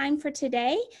of our time for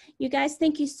today. You guys,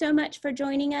 thank you so much for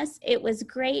joining us. It was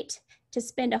great to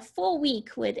spend a full week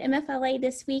with MFLA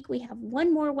this week. We have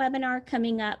one more webinar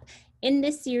coming up in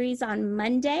this series on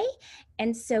Monday.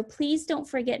 And so please don't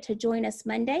forget to join us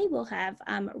Monday. We'll have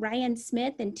Ryan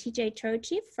Smith and TJ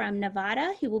Trochi from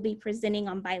Nevada who will be presenting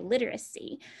on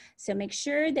biliteracy. So make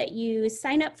sure that you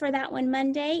sign up for that one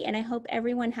Monday, and I hope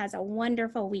everyone has a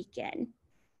wonderful weekend.